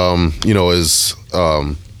is,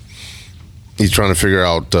 he's trying to figure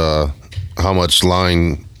out how much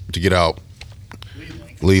line to get out,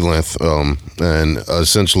 lead length, and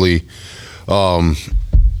essentially, the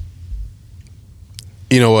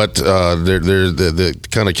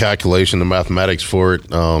kind of calculation, the mathematics for it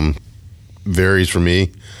varies for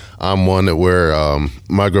me. I'm one that where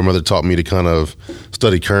my grandmother taught me to kind of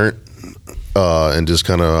study current and just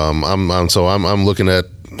kind of I'm looking at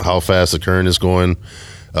how fast the current is going,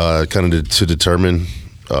 kind of to determine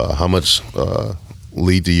how much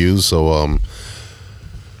lead to use. So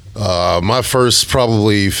my first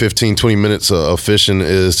probably 15-20 minutes of fishing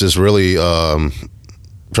is just really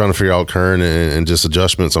trying to figure out current and just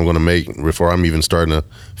adjustments I'm going to make before I'm even starting to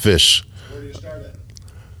fish. Where do you start at?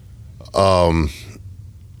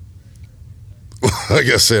 Like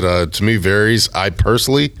I said, to me varies. I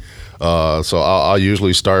personally, so I'll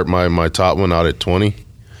usually start my top one out at 20,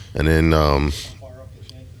 and then How far up the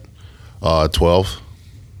shank then? 12.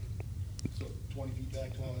 So 20 feet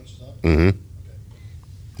back, 12 inches up? Mm-hmm. Okay.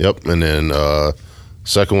 Yep, and then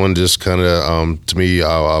second one just kind of to me,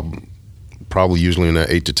 I'll probably usually in that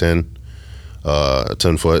 8 to 10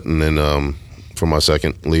 foot, and then for my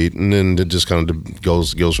second lead, and then it just kind of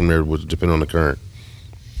goes from there, depending on the current.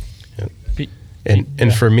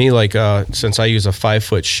 And for me, like since I use a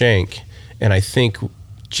 5-foot shank, and I think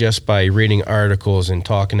just by reading articles and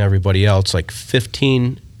talking to everybody else, like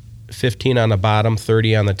 15 on the bottom,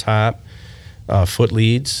 30 on the top, foot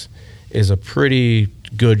leads is a pretty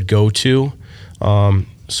good go-to.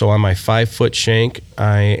 So on my 5-foot shank,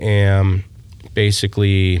 I am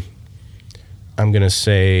basically, I'm going to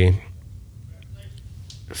say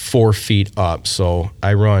 4 feet up. So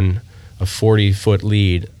I run a 40-foot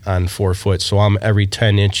lead on 4 foot. So I'm every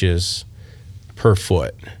 10 inches per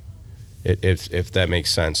foot, if that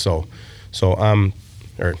makes sense. So if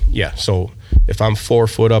I'm 4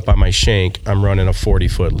 foot up on my shank, I'm running a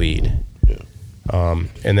 40-foot lead. And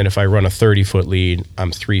then if I run a 30-foot lead,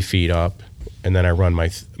 I'm 3 feet up, and then I run my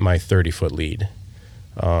 30-foot lead.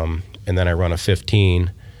 And then I run a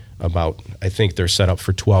 15 I think they're set up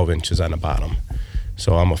for 12 inches on the bottom.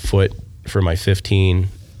 So I'm a foot for my 15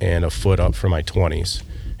 and a foot up for my 20s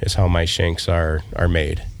is how my shanks are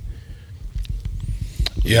made.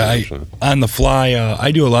 Yeah, on the fly,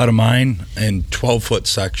 I do a lot of mine in 12-foot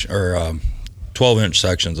section or 12-inch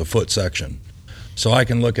sections, a foot section. So I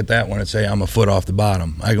can look at that one and say I'm a foot off the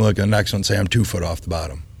bottom. I can look at the next one and say I'm 2 foot off the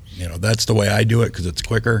bottom. That's the way I do it because it's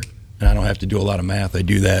quicker and I don't have to do a lot of math. I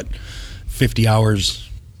do that 50 hours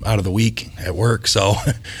out of the week at work. So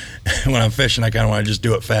when I'm fishing, I kind of want to just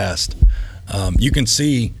do it fast. You can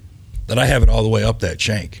see that I have it all the way up that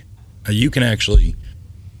shank. Now you can actually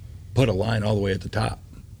put a line all the way at the top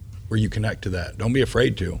where you connect to that. Don't be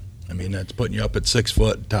afraid to. I mean, that's putting you up at 6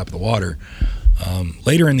 foot, top of the water.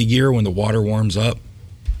 Later in the year when the water warms up,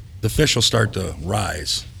 the fish will start to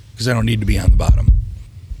rise because they don't need to be on the bottom.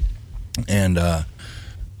 And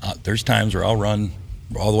there's times where I'll run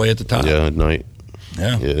all the way at the top. Yeah, at night.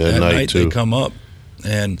 Yeah, at night too. They come up.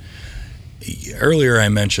 And earlier I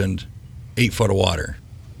mentioned 8 foot of water.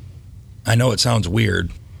 I know it sounds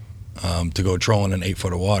weird to go trolling in 8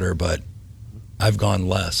 foot of water, but I've gone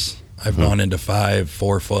less. I've gone into 5,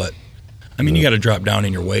 4 foot. I mean, you got to drop down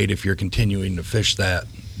in your weight if you're continuing to fish that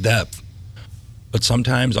depth. But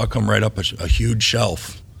sometimes I'll come right up a huge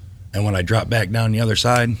shelf, and when I drop back down the other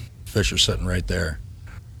side, fish are sitting right there.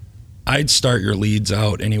 I'd start your leads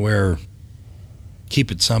out anywhere,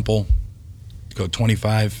 keep it simple, go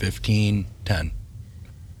 25, 15, 10.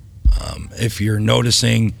 If you're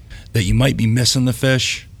noticing that you might be missing the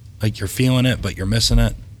fish, like you're feeling it, but you're missing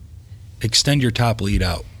it, extend your top lead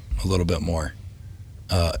out a little bit more.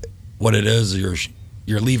 What it is,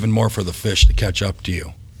 you're leaving more for the fish to catch up to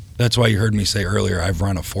you. That's why you heard me say earlier, I've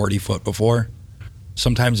run a 40 foot before.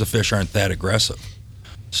 Sometimes the fish aren't that aggressive.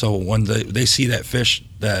 So when they see that fish,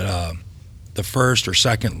 that the first or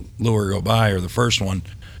second lure go by, or the first one,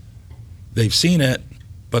 they've seen it,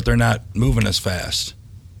 but they're not moving as fast.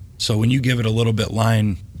 So when you give it a little bit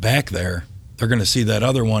line back there, they're going to see that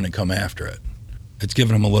other one and come after it. It's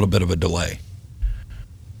giving them a little bit of a delay.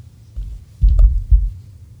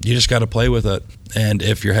 You just got to play with it. And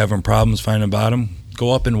if you're having problems finding bottom,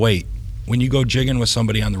 go up and wait. When you go jigging with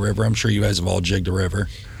somebody on the river, I'm sure you guys have all jigged a river,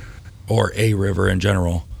 or a river in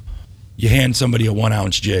general, you hand somebody a 1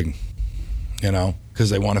 ounce jig, because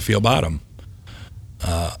they want to feel bottom.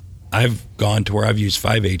 I've gone to where I've used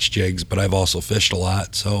 5/8 jigs, but I've also fished a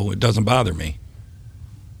lot, so it doesn't bother me.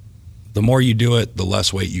 The more you do it, the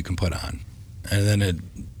less weight you can put on. And then it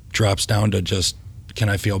drops down to just, can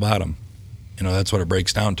I feel bottom? That's what it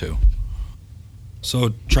breaks down to.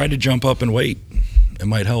 So try to jump up in weight. It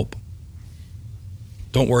might help.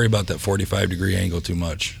 Don't worry about that 45-degree angle too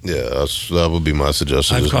much. Yeah, that would be my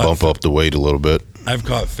suggestion. Just bump up the weight a little bit. I've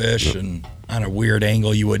caught fish and on a weird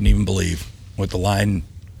angle you wouldn't even believe, with the line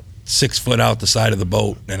 6 foot out the side of the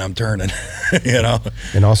boat and I'm turning,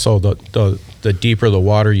 And also the deeper the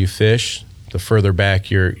water you fish, the further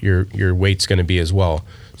back your weight's going to be as well.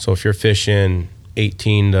 So if you're fishing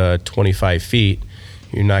 18 to 25 feet,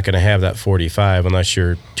 you're not going to have that 45 unless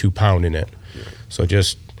you're 2 pounding it. So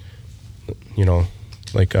just,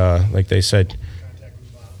 like they said,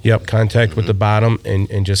 contact with the bottom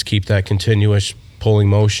and just keep that continuous pulling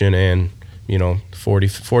motion. And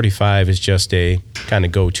 45 is just a kind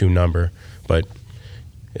of go-to number, but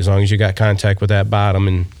as long as you got contact with that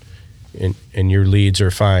bottom and your leads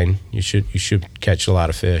are fine, you should catch a lot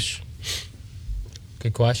of fish.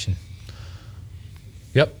 Good question.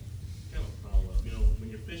 Yep. When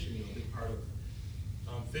you're fishing, a big part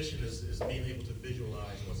of fishing is being able to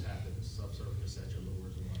visualize what's happening subsurface at your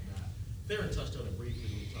lures and whatnot. Theron touched on it briefly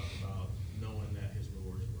when we talked about knowing that his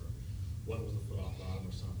lures were, one was a foot off bottom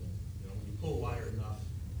or something. When you pull wire enough,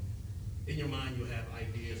 in your mind you'll have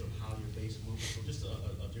ideas of how your base moves. So just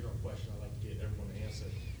a general question I'd like to get everyone to answer.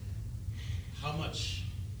 How much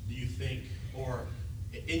do you think, or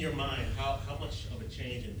in your mind, how much of a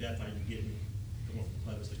change in depth are you getting going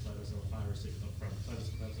from clevis to clevis on a 5 or 6 up front, clevis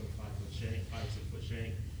to clevis on a 5 foot shank, 5 or 6 foot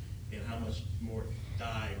shank, and how much more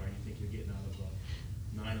dive are you think you're getting out of a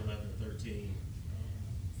 9, 11, or 13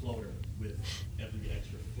 floater with every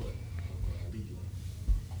extra foot of lead length?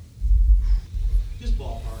 Just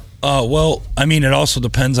ballpark. Well, it also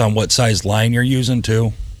depends on what size line you're using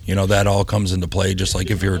too. That all comes into play, just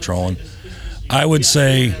like if you were trolling. I would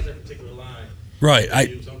say, right.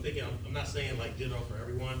 So I'm thinking, I'm not saying like ditto for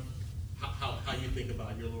everyone. How you think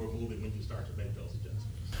about your lure moving when you start to make those adjustments?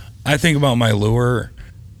 I think about my lure,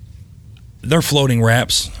 they're floating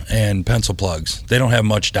wraps and pencil plugs. They don't have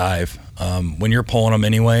much dive. When you're pulling them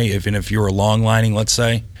anyway, even if you were long lining, let's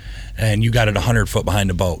say, and you got it 100 foot behind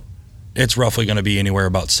the boat, it's roughly going to be anywhere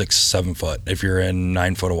about 6, 7 foot if you're in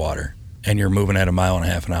 9 foot of water and you're moving at 1.5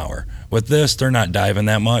 miles an hour. With this, they're not diving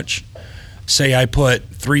that much. Say I put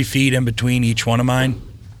 3 feet in between each one of mine,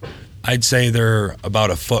 I'd say they're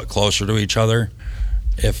about a foot closer to each other.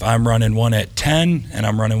 If I'm running one at 10 and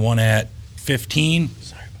I'm running one at 15,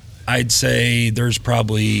 I'd say there's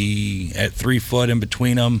probably at 3 foot in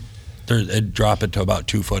between them, it'd drop it to about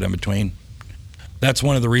 2 foot in between. That's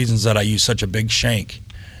one of the reasons that I use such a big shank,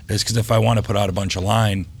 is because if I want to put out a bunch of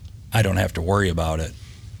line, I don't have to worry about it.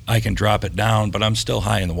 I can drop it down, but I'm still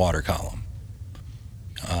high in the water column.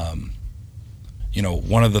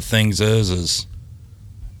 One of the things is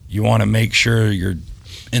you want to make sure you're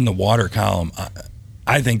in the water column.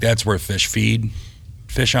 I think that's where fish feed.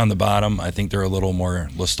 Fish on the bottom, I think they're a little more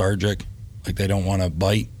lethargic, like they don't want to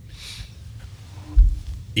bite.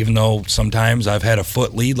 Even though sometimes I've had a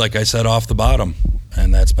foot lead, like I said, off the bottom,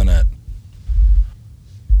 and that's been it.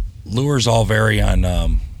 Lures all vary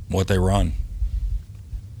on what they run.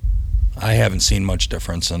 I haven't seen much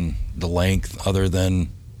difference in the length other than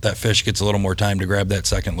that fish gets a little more time to grab that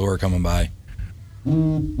second lure coming by.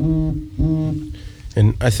 And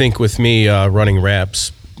I think with me running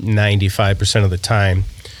wraps 95% of the time,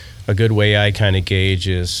 a good way I kind of gauge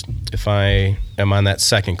is if I am on that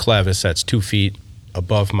second clevis that's 2 feet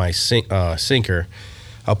above my sinker,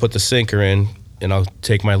 I'll put the sinker in and I'll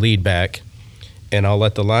take my lead back and I'll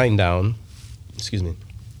let the line down,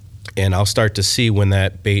 and I'll start to see when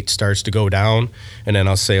that bait starts to go down, and then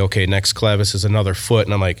I'll say, okay, next clevis is another foot,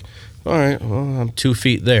 and I'm like, all right, well, I'm 2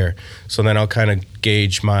 feet there. So then I'll kind of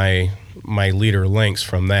gauge my leader lengths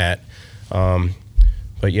from that.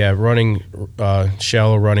 But yeah, running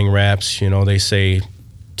shallow running wraps, they say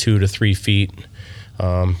 2 to 3 feet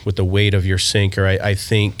with the weight of your sinker. I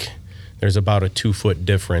think there's about a 2 foot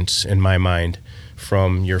difference in my mind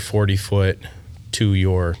from your 40 foot to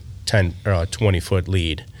your 20 foot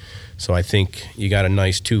lead. So I think you got a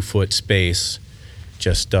nice 2 foot space,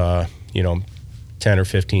 just 10 or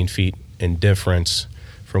 15 feet in difference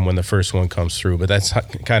from when the first one comes through. But that's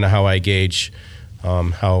kind of how I gauge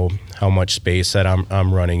how much space that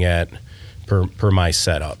I'm running at per my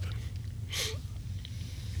setup.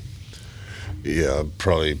 Yeah,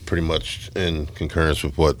 probably pretty much in concurrence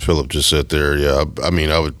with what Philip just said there. Yeah,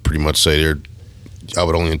 I would pretty much say I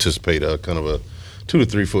would only anticipate a kind of a 2 to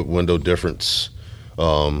 3 foot window difference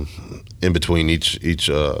in between each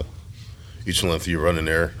each length you run in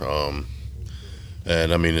there.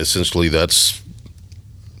 And I mean, essentially, that's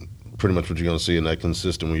pretty much what you're going to see in that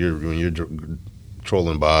consistent when you're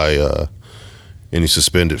trolling by any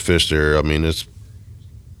suspended fish there. I mean,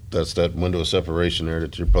 that's that window of separation there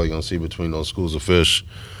that you're probably going to see between those schools of fish.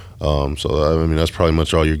 So I mean, that's probably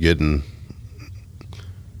much all you're getting,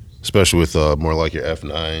 especially with more like your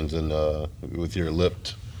F9s and with your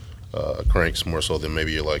lipped cranks more so than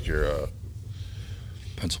maybe like your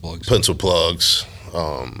pencil plugs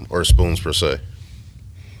or spoons per se.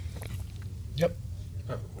 Yep.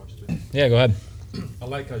 I have a question. Yeah, go ahead. I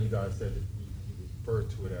like how you guys said that you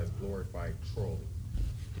referred to it as glorified trolling.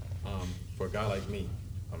 For a guy like me,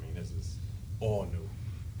 I mean, this is all new.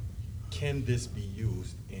 Can this be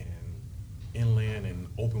used in inland and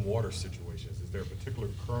open water situations? Is there a particular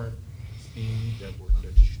current speed that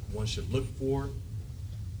one should look for?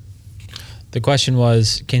 The question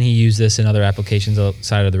was, can he use this in other applications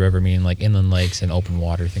outside of the river, meaning like inland lakes and open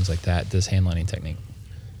water, things like that, this hand lining technique?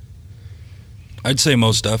 I'd say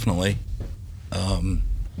most definitely.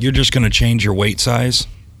 You're just going to change your weight size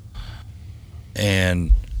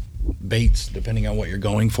and baits depending on what you're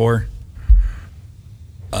going for.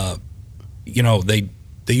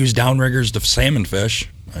 They use downriggers to salmon fish.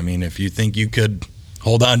 I mean, if you think you could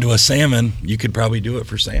hold on to a salmon, you could probably do it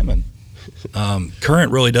for salmon.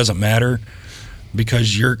 Current really doesn't matter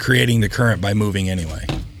because you're creating the current by moving anyway.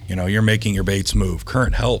 You're making your baits move.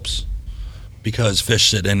 Current helps because fish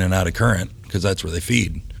sit in and out of current because that's where they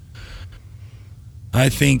feed. I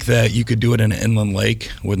think that you could do it in an inland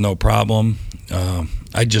lake with no problem.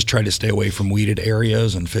 I'd just try to stay away from weeded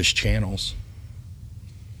areas and fish channels.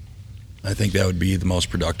 I think that would be the most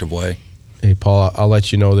productive way. Hey, Paul, I'll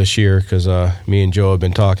let you know this year because me and Joe have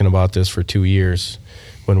been talking about this for 2 years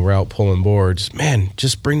when we're out pulling boards. Man,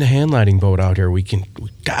 just bring the hand lighting boat out here. We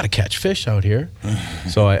got to catch fish out here.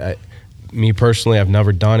 So me personally, I've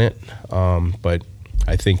never done it, but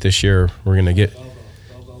I think this year we're going to get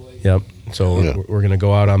 – yep. So we're going to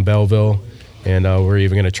go out on Belleville, and we're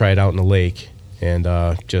even going to try it out in the lake and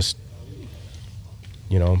just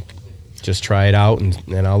try it out,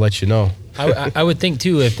 and I'll let you know. I would think,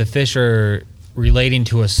 too, if the fish are relating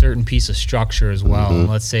to a certain piece of structure as well, and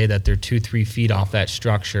let's say that they're 2-3 feet off that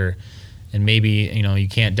structure, and maybe, you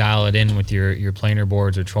can't dial it in with your planer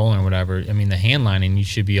boards or trolling or whatever. I mean, the hand lining, you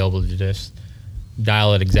should be able to just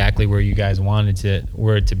dial it exactly where you guys wanted it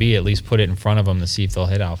to be, at least put it in front of them to see if they'll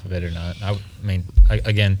hit off of it or not.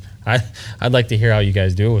 I'd like to hear how you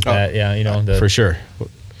guys do it with that. Yeah, for sure.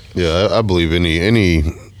 Yeah, I believe any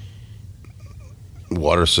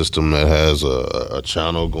water system that has a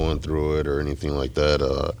channel going through it or anything like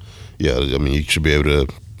that, you should be able to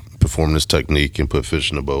perform this technique and put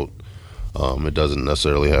fish in a boat. It doesn't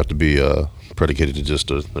necessarily have to be predicated to just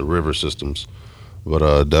the river systems,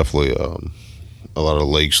 but definitely a lot of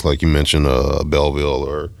lakes, like you mentioned, Belleville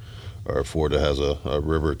or a ford that has a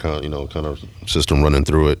river kind of system running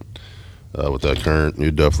through it with that current,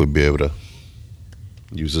 you'd definitely be able to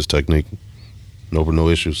use this technique. No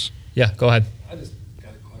issues. Yeah, go ahead. I just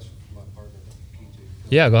got a question for my partner, PJ.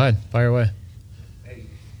 Yeah, go ahead. Fire away. Hey,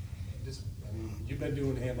 you've been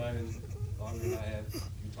doing hand lining longer than I have.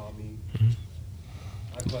 You taught me.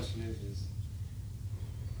 My question is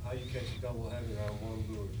how you catch a double header on one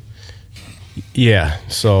lure? Yeah,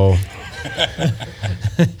 so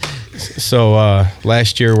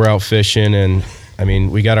last year we're out fishing, and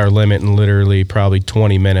we got our limit in literally probably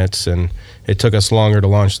 20 minutes, and it took us longer to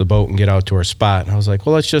launch the boat and get out to our spot. And I was like,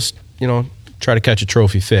 well, let's just try to catch a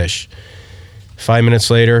trophy fish. 5 minutes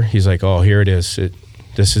later, he's like, oh, here it is.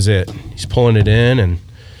 This is it. He's pulling it in, and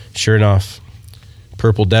sure enough,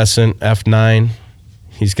 purple descent, F9.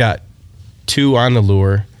 He's got 2 on the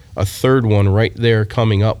lure, a third one right there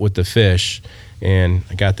coming up with the fish, and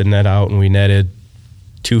I got the net out, and we netted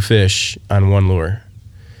 2 fish on 1 lure.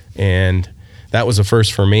 And that was a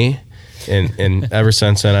first for me, and ever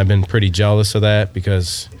since then I've been pretty jealous of that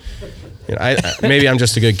because maybe I'm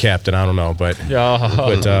just a good captain, I don't know, but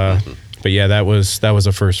yeah, that was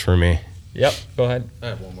a first for me. Yep, go ahead. I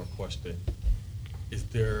have one more question. Is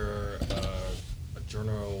there a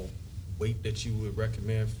general weight that you would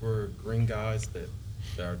recommend for green guys that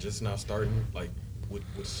are just now starting? Like, what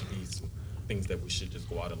should be some things that we should just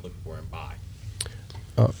go out and look for and buy?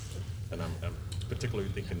 And I'm particularly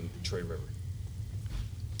thinking Detroit River.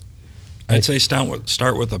 I'd say start with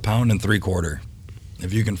 1 3/4 pounds.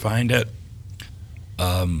 If you can find it.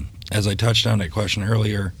 As I touched on that question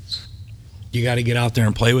earlier, you got to get out there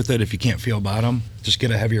and play with it. If you can't feel bottom, just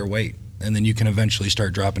get a heavier weight, and then you can eventually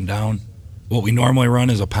start dropping down. What we normally run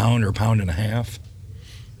is 1 pound or 1.5 pounds.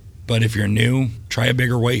 But if you're new, try a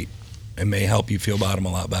bigger weight. It may help you feel bottom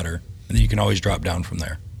a lot better and then you can always drop down from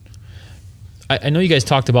there. I know you guys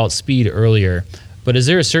talked about speed earlier, but is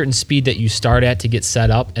there a certain speed that you start at to get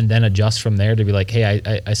set up and then adjust from there to be like,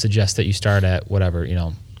 hey, I suggest that you start at whatever,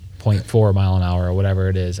 0.4 mile an hour or whatever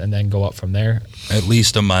it is, and then go up from there? At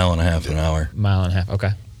least a mile and a half an hour. Mile and a half,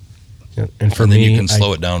 okay. Yeah. And for And then me, you can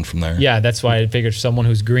slow it down from there. Yeah, that's why I figured someone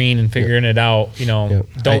who's green and figuring it out,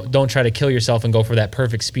 don't try to kill yourself and go for that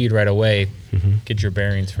perfect speed right away. Get your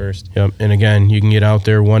bearings first. Yep. And again, you can get out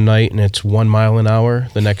there one night and it's 1 mile an hour.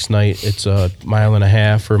 The next night it's a mile and a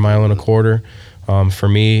half or a mile and a quarter. For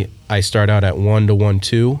me, I start out at 1 to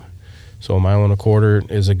 1.2. So a mile and a quarter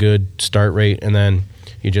is a good start rate, and then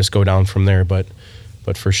you just go down from there. But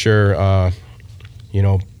for sure,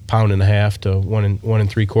 pound and a half to 1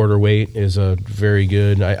 3/4 weight is a very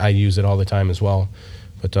good. I use it all the time as well.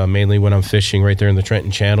 But mainly when I'm fishing right there in the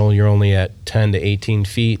Trenton Channel, you're only at 10 to 18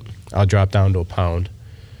 feet. I'll drop down to a pound.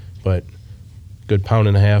 But good pound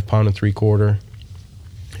and a half, pound and 3/4,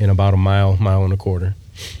 in about a mile and a quarter.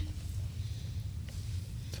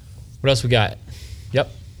 What else we got? Yep.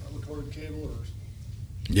 Corded cable or?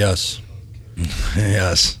 Yes.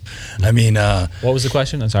 Yes. I mean, What was the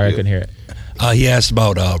question? I'm sorry, I couldn't hear it. he asked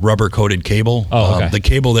about rubber-coated cable. Oh, okay. The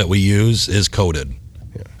cable that we use is coated.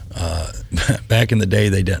 Back in the day,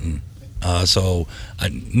 they didn't. So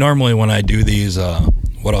normally when I do these,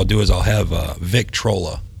 what I'll do is I'll have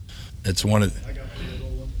Victrola. It's one of,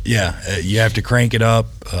 you have to crank it up.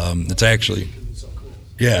 It's actually,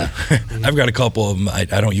 I've got a couple of them. I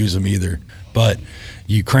don't use them either, but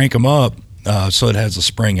you crank them up so it has a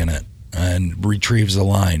spring in it and retrieves the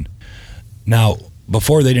line. Now,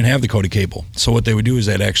 before they didn't have the coated cable, so what they would do is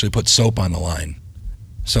they'd actually put soap on the line,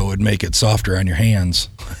 so it would make it softer on your hands.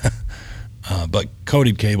 But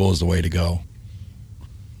coated cable is the way to go.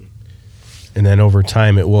 And then over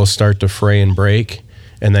time, it will start to fray and break,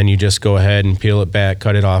 and then you just go ahead and peel it back,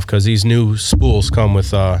 cut it off, because these new spools come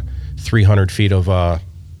with 300 feet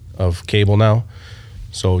of cable now.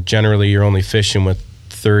 So generally, you're only fishing with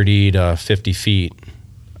 30 to 50 feet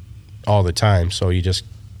all the time. So you just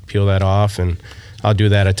peel that off, and I'll do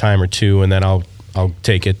that a time or two, and then I'll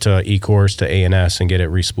take it to E-Course to A&S and get it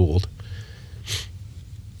respooled.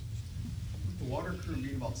 The water crew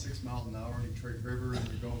being about 6 miles an hour in Detroit River, and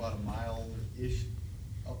you're going about a mile-ish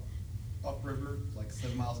upriver, like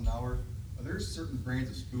 7 miles an hour. Are there certain brands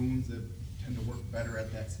of spoons that tend to work better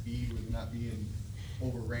at that speed with not being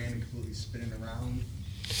overran and completely spinning around?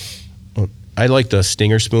 I like the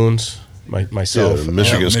Stinger spoons myself. Yeah,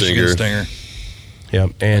 Michigan Stinger. Yeah,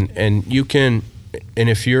 and you can, and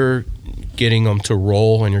if you're getting them to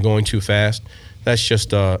roll and you're going too fast, that's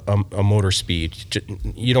just a motor speed.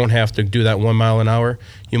 You don't have to do that 1 mile an hour.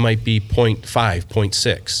 You might be 0.5,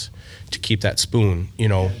 0.6 to keep that spoon, Yeah,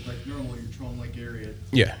 like normally you're trolling Lake area at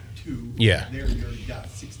 2. Yeah. There you already got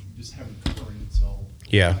 6, just having current, so.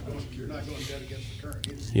 Yeah. You're not going dead against the current.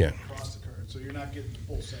 It's Yeah. across the current, so you're not getting the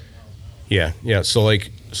full 7 miles an hour. Yeah. So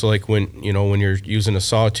like when when you're using a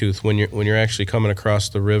sawtooth, when you're actually coming across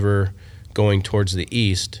the river, going towards the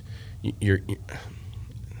east, let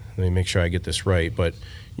me make sure I get this right, but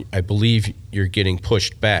I believe you're getting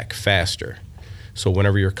pushed back faster. So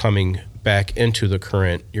whenever you're coming back into the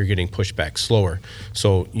current, you're getting pushed back slower.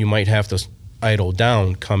 So you might have to idle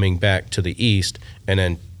down coming back to the east, and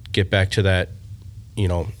then get back to that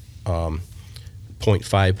 0.5,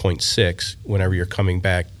 0.6 whenever you're coming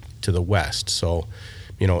back to the west. So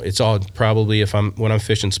it's all probably, when I'm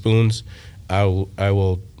fishing spoons, I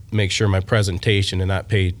will make sure my presentation and not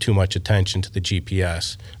pay too much attention to the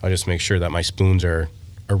GPS. I'll just make sure that my spoons are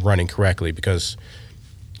running correctly, because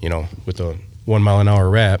with a 1 mile an hour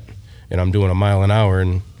wrap and I'm doing a mile an hour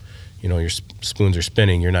and your spoons are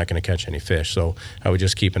spinning, you're not going to catch any fish. So I would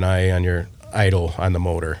just keep an eye on your idle on the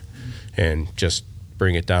motor and just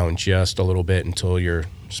bring it down just a little bit until your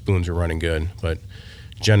spoons are running good. But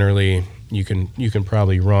generally you can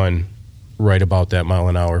probably run right about that mile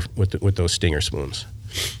an hour with those Stinger spoons.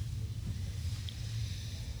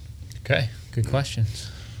 Okay, good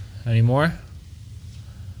questions. Any more?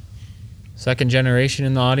 Second generation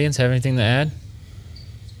in the audience, have anything to add?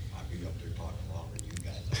 I'll be up there talking longer than you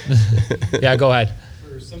guys. Yeah, go ahead.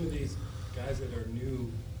 For some of these guys that are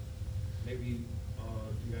new, maybe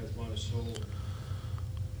if you guys want to show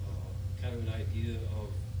kind of an idea of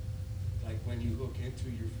like when you hook into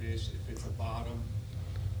your fish, if it's a bottom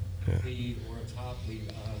lead or a top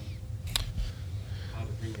lead on how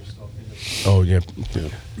to bring your stuff into. Oh yeah.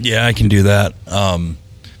 Yeah, I can do that.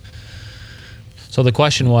 So the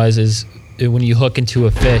question is when you hook into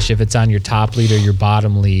a fish, if it's on your top lead or your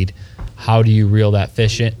bottom lead, how do you reel that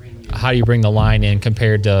fish in? How do you bring the line in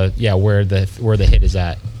compared to where the hit is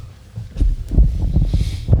at?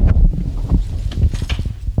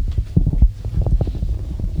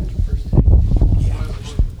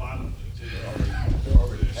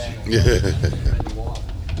 All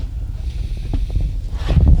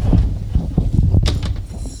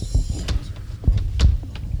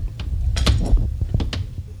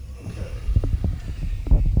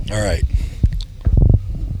right.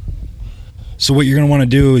 So what you're going to want to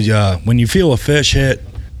do is when you feel a fish hit,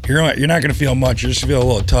 you're not going to feel much. You're just going to feel a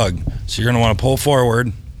little tug. So you're going to want to pull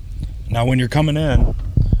forward. Now when you're coming in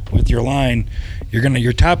with your line,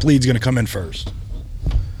 your top lead's going to come in first.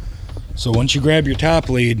 So once you grab your top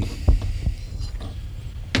lead,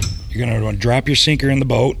 you're going to want to drop your sinker in the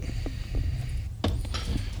boat.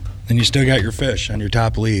 Then you still got your fish on your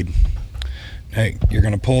top lead. Hey, you're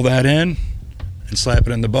going to pull that in and slap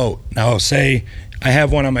it in the boat. Now say I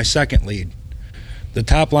have one on my second lead. The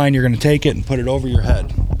top line, you're going to take it and put it over your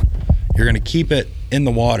head. You're going to keep it in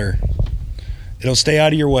the water. It'll stay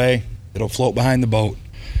out of your way. It'll float behind the boat.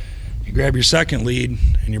 You grab your second lead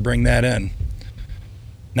and you bring that in.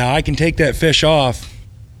 Now I can take that fish off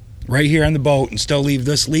right here on the boat and still leave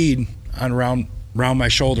this lead on around my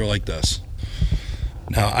shoulder like this.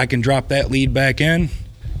 Now I can drop that lead back in,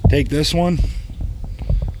 take this one,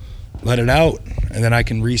 let it out, and then I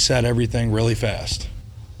can reset everything really fast.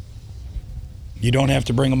 You don't have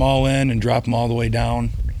to bring them all in and drop them all the way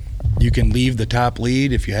down. You can leave the top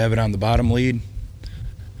lead if you have it on the bottom lead,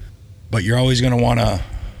 but you're always going to want to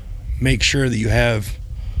make sure that you have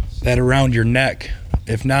that around your neck.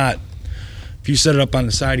 If not, if you set it up on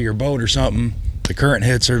the side of your boat or something, the current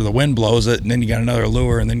hits or the wind blows it, and then you got another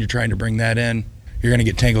lure, and then you're trying to bring that in, you're going to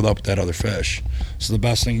get tangled up with that other fish. So the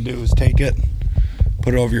best thing to do is take it,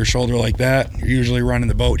 put it over your shoulder like that. You're usually running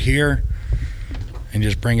the boat here, and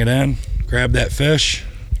just bring it in, grab that fish,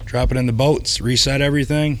 drop it in the boats, reset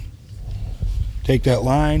everything, take that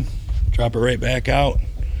line, drop it right back out,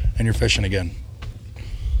 and you're fishing again.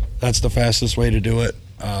 That's the fastest way to do it,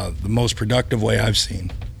 the most productive way I've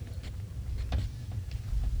seen.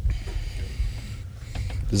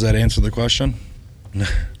 Does that answer the question?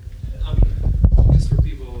 Just for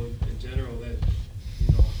people in general that,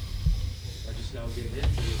 are just now getting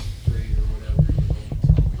into this trade or whatever,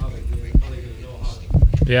 how they gonna know how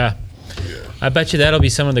to... Yeah. I bet you that'll be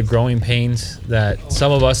some of the growing pains that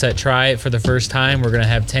some of us that try it for the first time, we're going to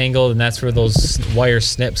have tangled, and that's where those wire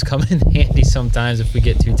snips come in handy sometimes if we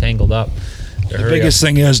get too tangled up. The biggest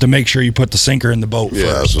thing is to make sure you put the sinker in the boat first.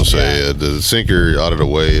 Yeah, I was going to say, the sinker out of the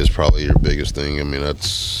way is probably your biggest thing. I mean,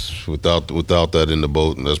 that's without that in the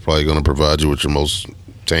boat, and that's probably going to provide you with your most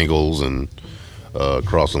tangles and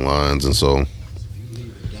crossing lines, and so...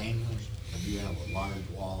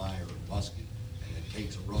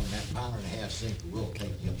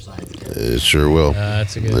 It sure will.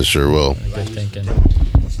 That's a good. It sure will. Good thinking.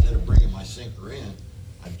 Instead of bringing my sinker in,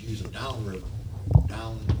 I'd use a downrigger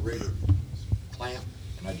clamp,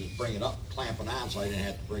 and I just bring it up, clamp it on, so I didn't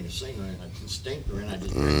have to bring a sinker in. I just bring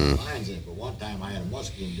the lines in. But one time I had a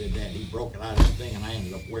muskie and did that. He broke it out of his thing, and I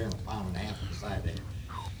ended up wearing 1.5 pounds beside that.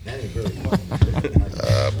 That is very fun.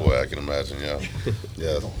 Boy, I can imagine.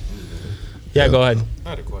 Yeah. Yeah, go ahead. I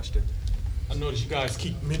had a question. I noticed you guys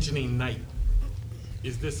keep mentioning night.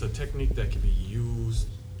 Is this a technique that can be used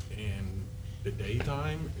in the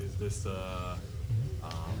daytime? Is this a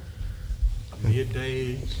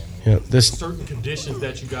midday? Yeah, certain conditions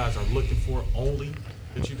that you guys are looking for only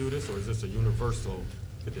that you do this, or is this a universal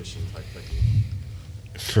condition type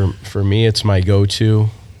technique? For me, it's my go-to.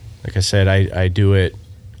 Like I said, I do it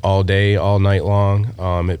all day, all night long.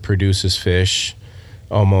 It produces fish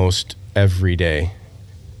almost every day.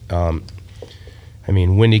 I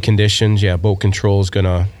mean, windy conditions, boat control is going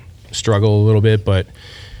to struggle a little bit, but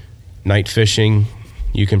night fishing,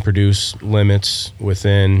 you can produce limits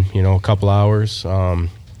within, a couple hours.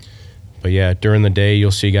 But yeah, during the day,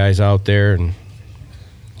 you'll see guys out there and,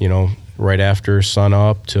 right after sun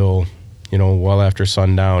up till, well after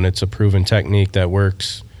sundown. It's a proven technique that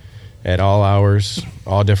works at all hours,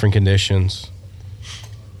 all different conditions.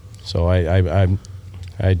 So I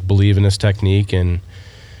believe in this technique, and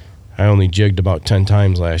I only jigged about 10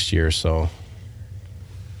 times last year, so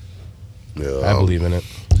I believe in it.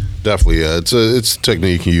 Definitely, yeah. It's a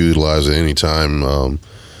technique you can utilize at any time.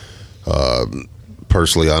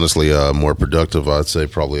 Personally, honestly, more productive, I'd say,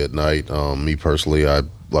 probably at night. Me personally,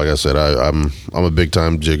 like I said, I'm a big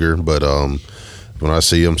time jigger, but when I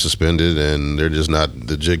see them suspended and they're just not,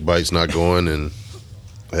 the jig bite's not going, and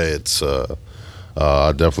hey, it's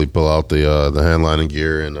I definitely pull out the hand lining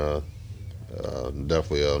gear, and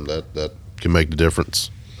definitely that can make the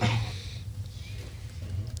difference.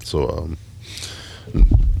 So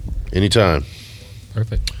anytime.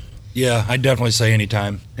 Perfect. Yeah, I'd definitely say any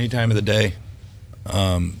time of the day.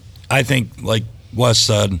 I think, like Wes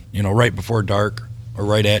said, right before dark or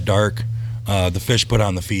right at dark, the fish put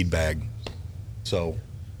on the feed bag. So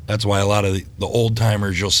that's why a lot of the old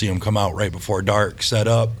timers, you'll see them come out right before dark, set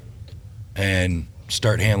up, and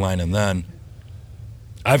start hand lining then.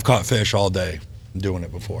 I've caught fish all day doing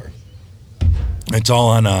it before. It's all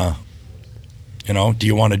on, do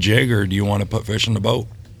you want a jig or do you want to put fish in the boat?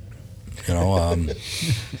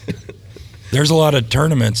 There's a lot of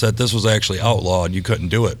tournaments that this was actually outlawed. You couldn't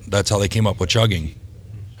do it. That's how they came up with chugging.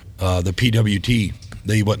 The PWT,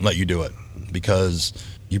 they wouldn't let you do it because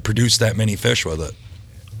you produce that many fish with it,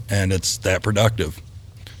 and it's that productive.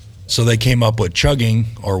 So they came up with chugging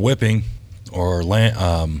or whipping or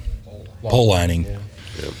pole lining.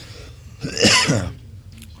 Yeah.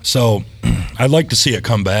 So I'd like to see it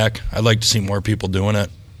come back. I'd like to see more people doing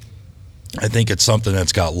it. I think it's something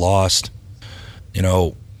that's got lost.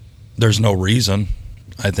 There's no reason.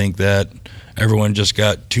 I think that everyone just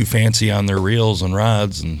got too fancy on their reels and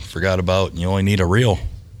rods and forgot about you only need a reel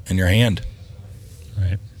in your hand.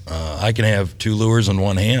 Right. I can have 2 lures in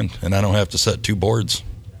one hand, and I don't have to set 2 boards.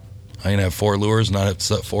 I can have 4 lures, and I have to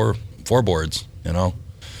set four boards.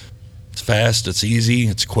 It's fast, it's easy,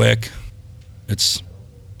 it's quick. It's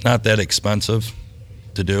not that expensive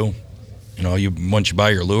to do. Once you buy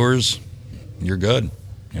your lures, you're good.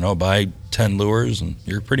 Buy 10 lures, and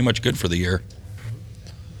you're pretty much good for the year.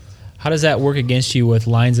 How does that work against you with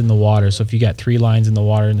lines in the water? So if you got 3 lines in the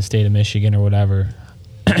water in the state of Michigan or whatever,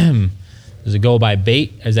 does it go by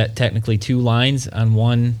bait? Is that technically 2 lines on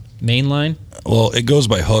one main line? Well, it goes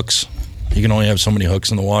by hooks. You can only have so many hooks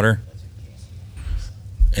in the water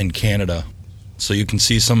in Canada. So you can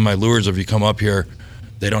see some of my lures, if you come up here,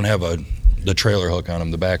 they don't have the trailer hook on them,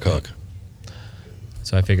 the back hook.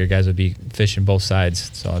 So I figured guys would be fishing both sides,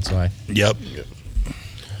 so that's why. Yep.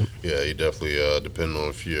 Yeah, you definitely, depending on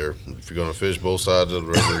if you're going to fish both sides of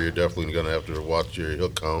the river, you're definitely going to have to watch your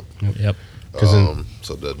hook count. Yep.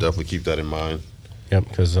 So definitely keep that in mind. Yep,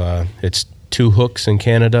 because it's 2 hooks in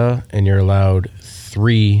Canada, and you're allowed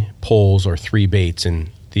 3 poles or 3 baits in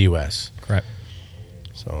the U.S. Correct.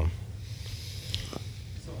 So how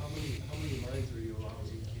many lines are you allowed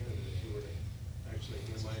in Canada if you were to actually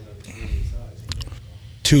hand line on the Canadian side?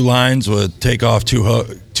 2 lines would take off 2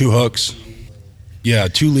 hooks. Yeah,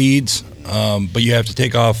 2 leads, but you have to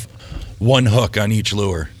take off 1 hook on each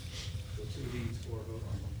lure. So 2 leads, 4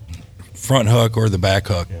 hooks. Front hook or the back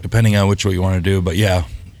hook, depending on which way you want to do. But yeah,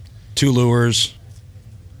 2 lures,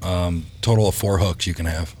 total of 4 hooks you can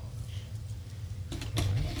have.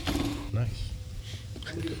 nice.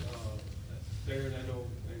 Darren, I've known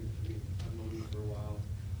you for a while.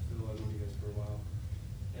 Phil, I've known you guys for a while.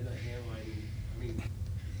 And that hand lining,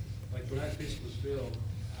 like when I fished with Phil,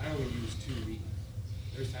 I only use 2 leads.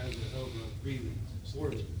 There's times that he'll run 3 leads, 4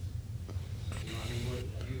 leads.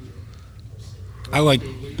 I like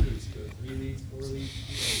 3 leads, 4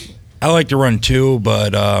 leads. I like to run 2,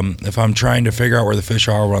 but if I'm trying to figure out where the fish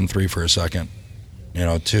are, I'll run 3 for a second.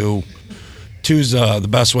 2's the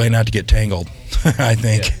best way not to get tangled, I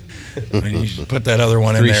think. When you put that other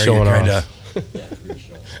one in 3 there, showing you're off.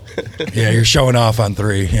 you're showing off on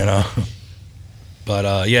 3,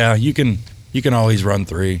 But yeah, you can always run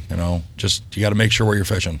 3, Just you got to make sure where you're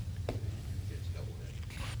fishing.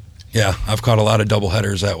 Yeah, I've caught a lot of double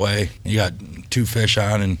headers that way. You got 2 fish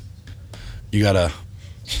on, and you gotta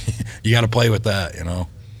play with that, And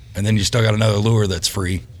then you still got another lure that's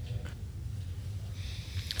free.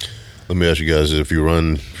 Let me ask you guys: if you're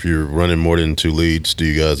running more than 2 leads, do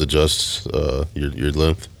you guys adjust your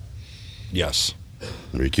length? Yes.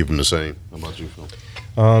 Or you keep them the same? How about you, Phil?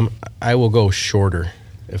 I will go shorter.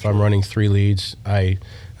 If I'm running 3 leads, I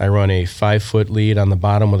run a 5-foot lead on the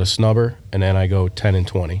bottom with a snubber, and then I go 10 and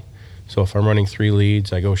 20. So if I'm running 3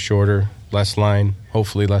 leads, I go shorter, less line,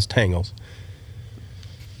 hopefully less tangles.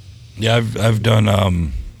 Yeah, I've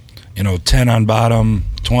done 10 on bottom,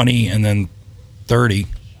 20, and then 30.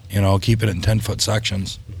 Keep it in 10-foot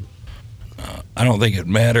sections. I don't think it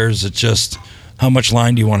matters. It's just how much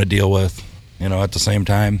line do you want to deal with, at the same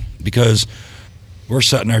time, because we're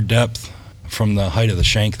setting our depth from the height of the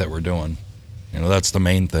shank that we're doing. That's the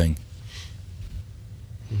main thing.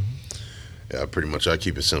 Yeah, pretty much. I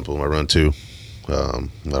keep it simple. I run 2. I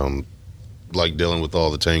don't like dealing with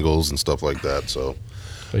all the tangles and stuff like that. So,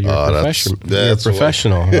 But you're a professional. You're a that's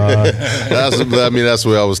what- professional. That's the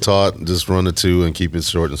way I was taught. Just run the 2 and keep it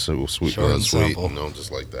short and sweet. Short and sweet, simple.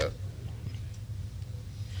 just like that.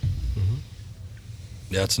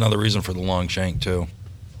 Yeah, it's another reason for the long shank too.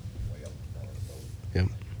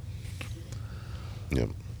 Yep.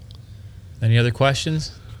 Any other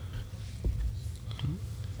questions?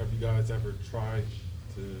 Have you guys ever tried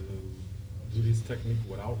to do this technique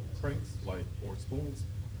without cranks, or spoons?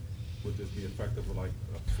 would this be effective with like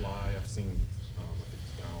a fly? I've seen, I think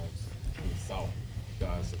it's down in the south,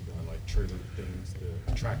 guys have done like trigger things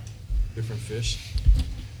to attract different fish.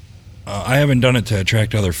 I haven't done it to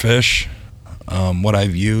attract other fish. What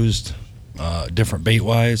I've used, different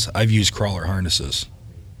bait-wise, I've used crawler harnesses,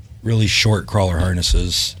 really short crawler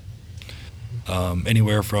harnesses,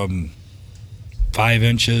 anywhere from 5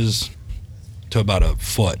 inches to about a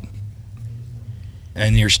foot.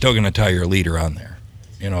 And you're still going to tie your leader on there.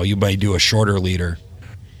 You know, you might do a shorter leader,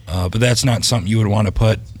 but that's not something you would want to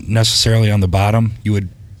put necessarily on the bottom. You'd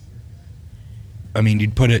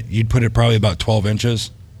put it probably about 12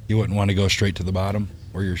 inches. You wouldn't want to go straight to the bottom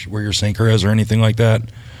where your sinker is or anything like that.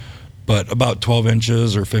 But about 12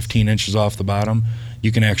 inches or 15 inches off the bottom,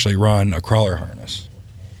 you can actually run a crawler harness.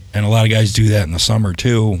 And a lot of guys do that in the summer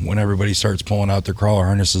too, when everybody starts pulling out their crawler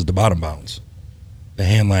harnesses to bottom bounce. The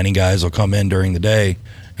hand lining guys will come in during the day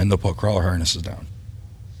and they'll put crawler harnesses down.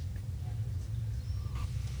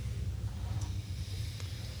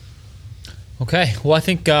 Okay, well, I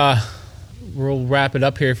think we'll wrap it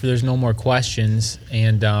up here if there's no more questions,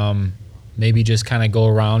 and maybe just kind of go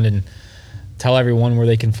around and tell everyone where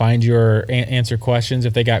they can find you or answer questions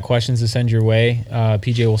if they got questions to send your way.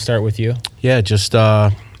 PJ, we'll start with you. Yeah, just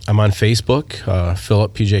I'm on Facebook,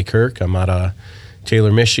 Philip PJ Kirk. I'm out of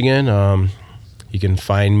Taylor, Michigan. You can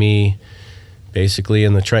find me basically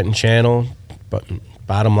in the Trenton Channel. But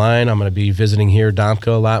bottom line, I'm going to be visiting here, Domka,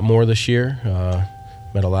 a lot more this year.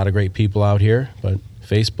 Met a lot of great people out here, but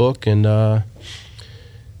Facebook and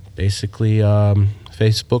basically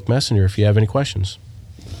Facebook Messenger if you have any questions.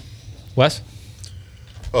 Wes?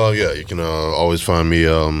 Yeah, you can always find me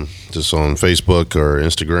just on Facebook or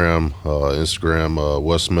Instagram. Instagram,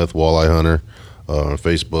 Wes Smith Walleye Hunter.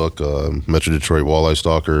 Facebook, Metro Detroit Walleye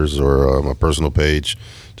Stalkers, or my personal page,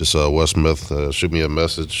 just Wes Smith. Shoot me a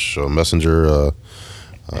message on Messenger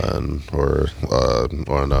or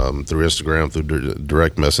on through Instagram, through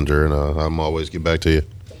direct messenger, and I'm always get back to you.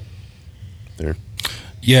 There.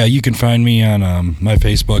 Yeah, you can find me on my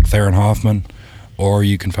Facebook, Theron Hoffman, or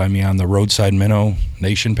you can find me on the Roadside Minnow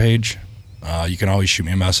Nation page. You can always shoot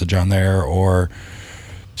me a message on there, or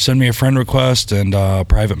send me a friend request and a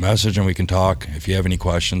private message, and we can talk if you have any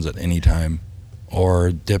questions at any time.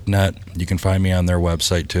 Or DipNet, you can find me on their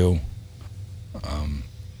website too.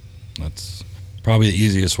 That's probably the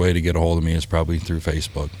easiest way to get a hold of me is probably through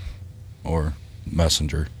Facebook or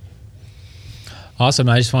Messenger. Awesome.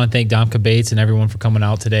 I just want to thank Domka Baits and everyone for coming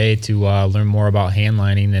out today to learn more about hand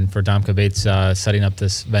lining, and for Domka Baits setting up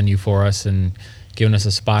this venue for us and giving us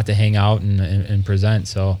a spot to hang out and present.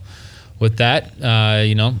 So with that,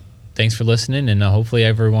 thanks for listening, and hopefully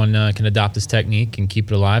everyone can adopt this technique and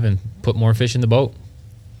keep it alive and put more fish in the boat.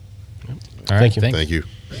 All right, Thank you.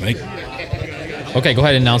 Thank you. Okay, go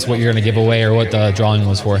ahead and announce what you're going to give away or what the drawing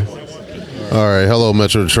was for. All right, hello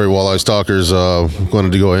Metro Detroit Walleye Stalkers. I'm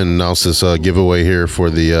going to go ahead and announce this giveaway here for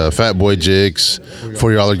the Fat Boy Jigs,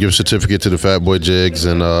 $40 gift certificate to the Fat Boy Jigs,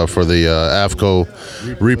 and for the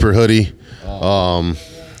AFCO Reaper hoodie.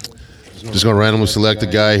 Just going to randomly select a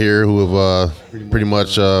guy here who pretty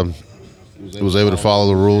much was able to follow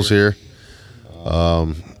the rules here.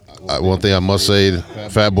 One thing I must say,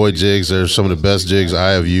 Fat Boy Jigs, they're some of the best jigs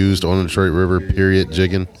I have used on the Detroit River, period,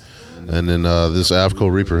 jigging. And then this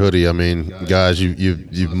AFCO Reaper hoodie, I mean, guys,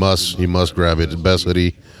 you must grab it. The best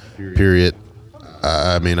hoodie, period.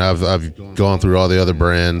 I mean, I've gone through all the other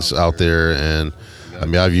brands out there, and I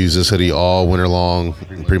mean, I've used this hoodie all winter long,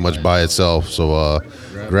 pretty much by itself. So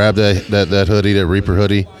grab that hoodie, that Reaper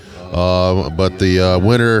hoodie. But the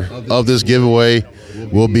winner of this giveaway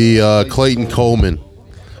will be Clayton Coleman.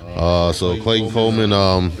 So Clayton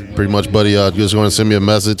Coleman, pretty much, buddy, just going to send me a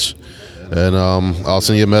message, and I'll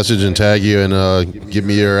send you a message and tag you and give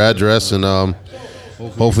me your address, and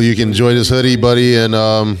hopefully you can enjoy this hoodie, buddy, and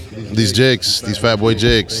these jigs, these Fat Boy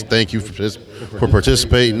jigs. Thank you for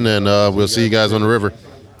participating, and we'll see you guys on the river.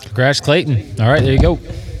 Congrats, Clayton. All right, there you go.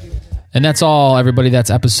 And that's all, everybody. That's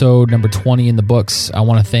episode number 20 in the books. I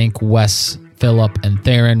want to thank Wes, Philip, and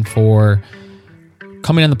Theron for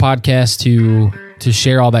coming on the podcast to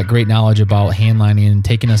share all that great knowledge about hand lining and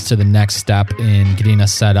taking us to the next step in getting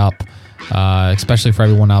us set up, especially for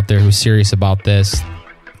everyone out there who's serious about this.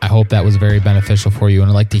 I hope that was very beneficial for you.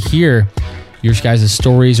 And I'd like to hear your guys'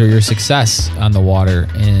 stories or your success on the water.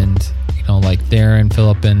 And, like Theron,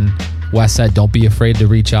 Philip, and Wes said, don't be afraid to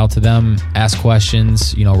reach out to them, ask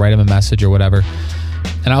questions, write them a message or whatever.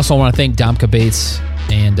 And I also want to thank Domka Baits.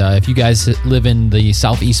 And if you guys live in the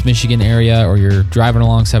southeast Michigan area or you're driving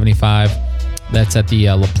along 75, that's at the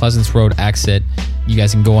La Pleasance Road exit. You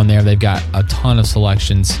guys can go in there. They've got a ton of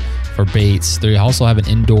selections for baits. They also have an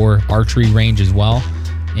indoor archery range as well.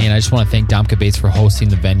 And I just want to thank Domka Baits for hosting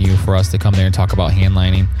the venue for us to come there and talk about hand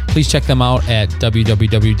lining. Please check them out at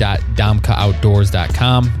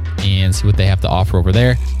www.domkaoutdoors.com and see what they have to offer over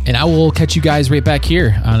there. And I will catch you guys right back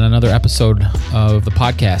here on another episode of the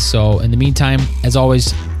podcast. So in the meantime, as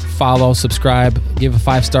always, follow, subscribe, give a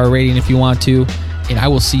 5-star rating if you want to, and I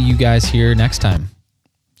will see you guys here next time.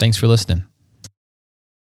 Thanks for listening.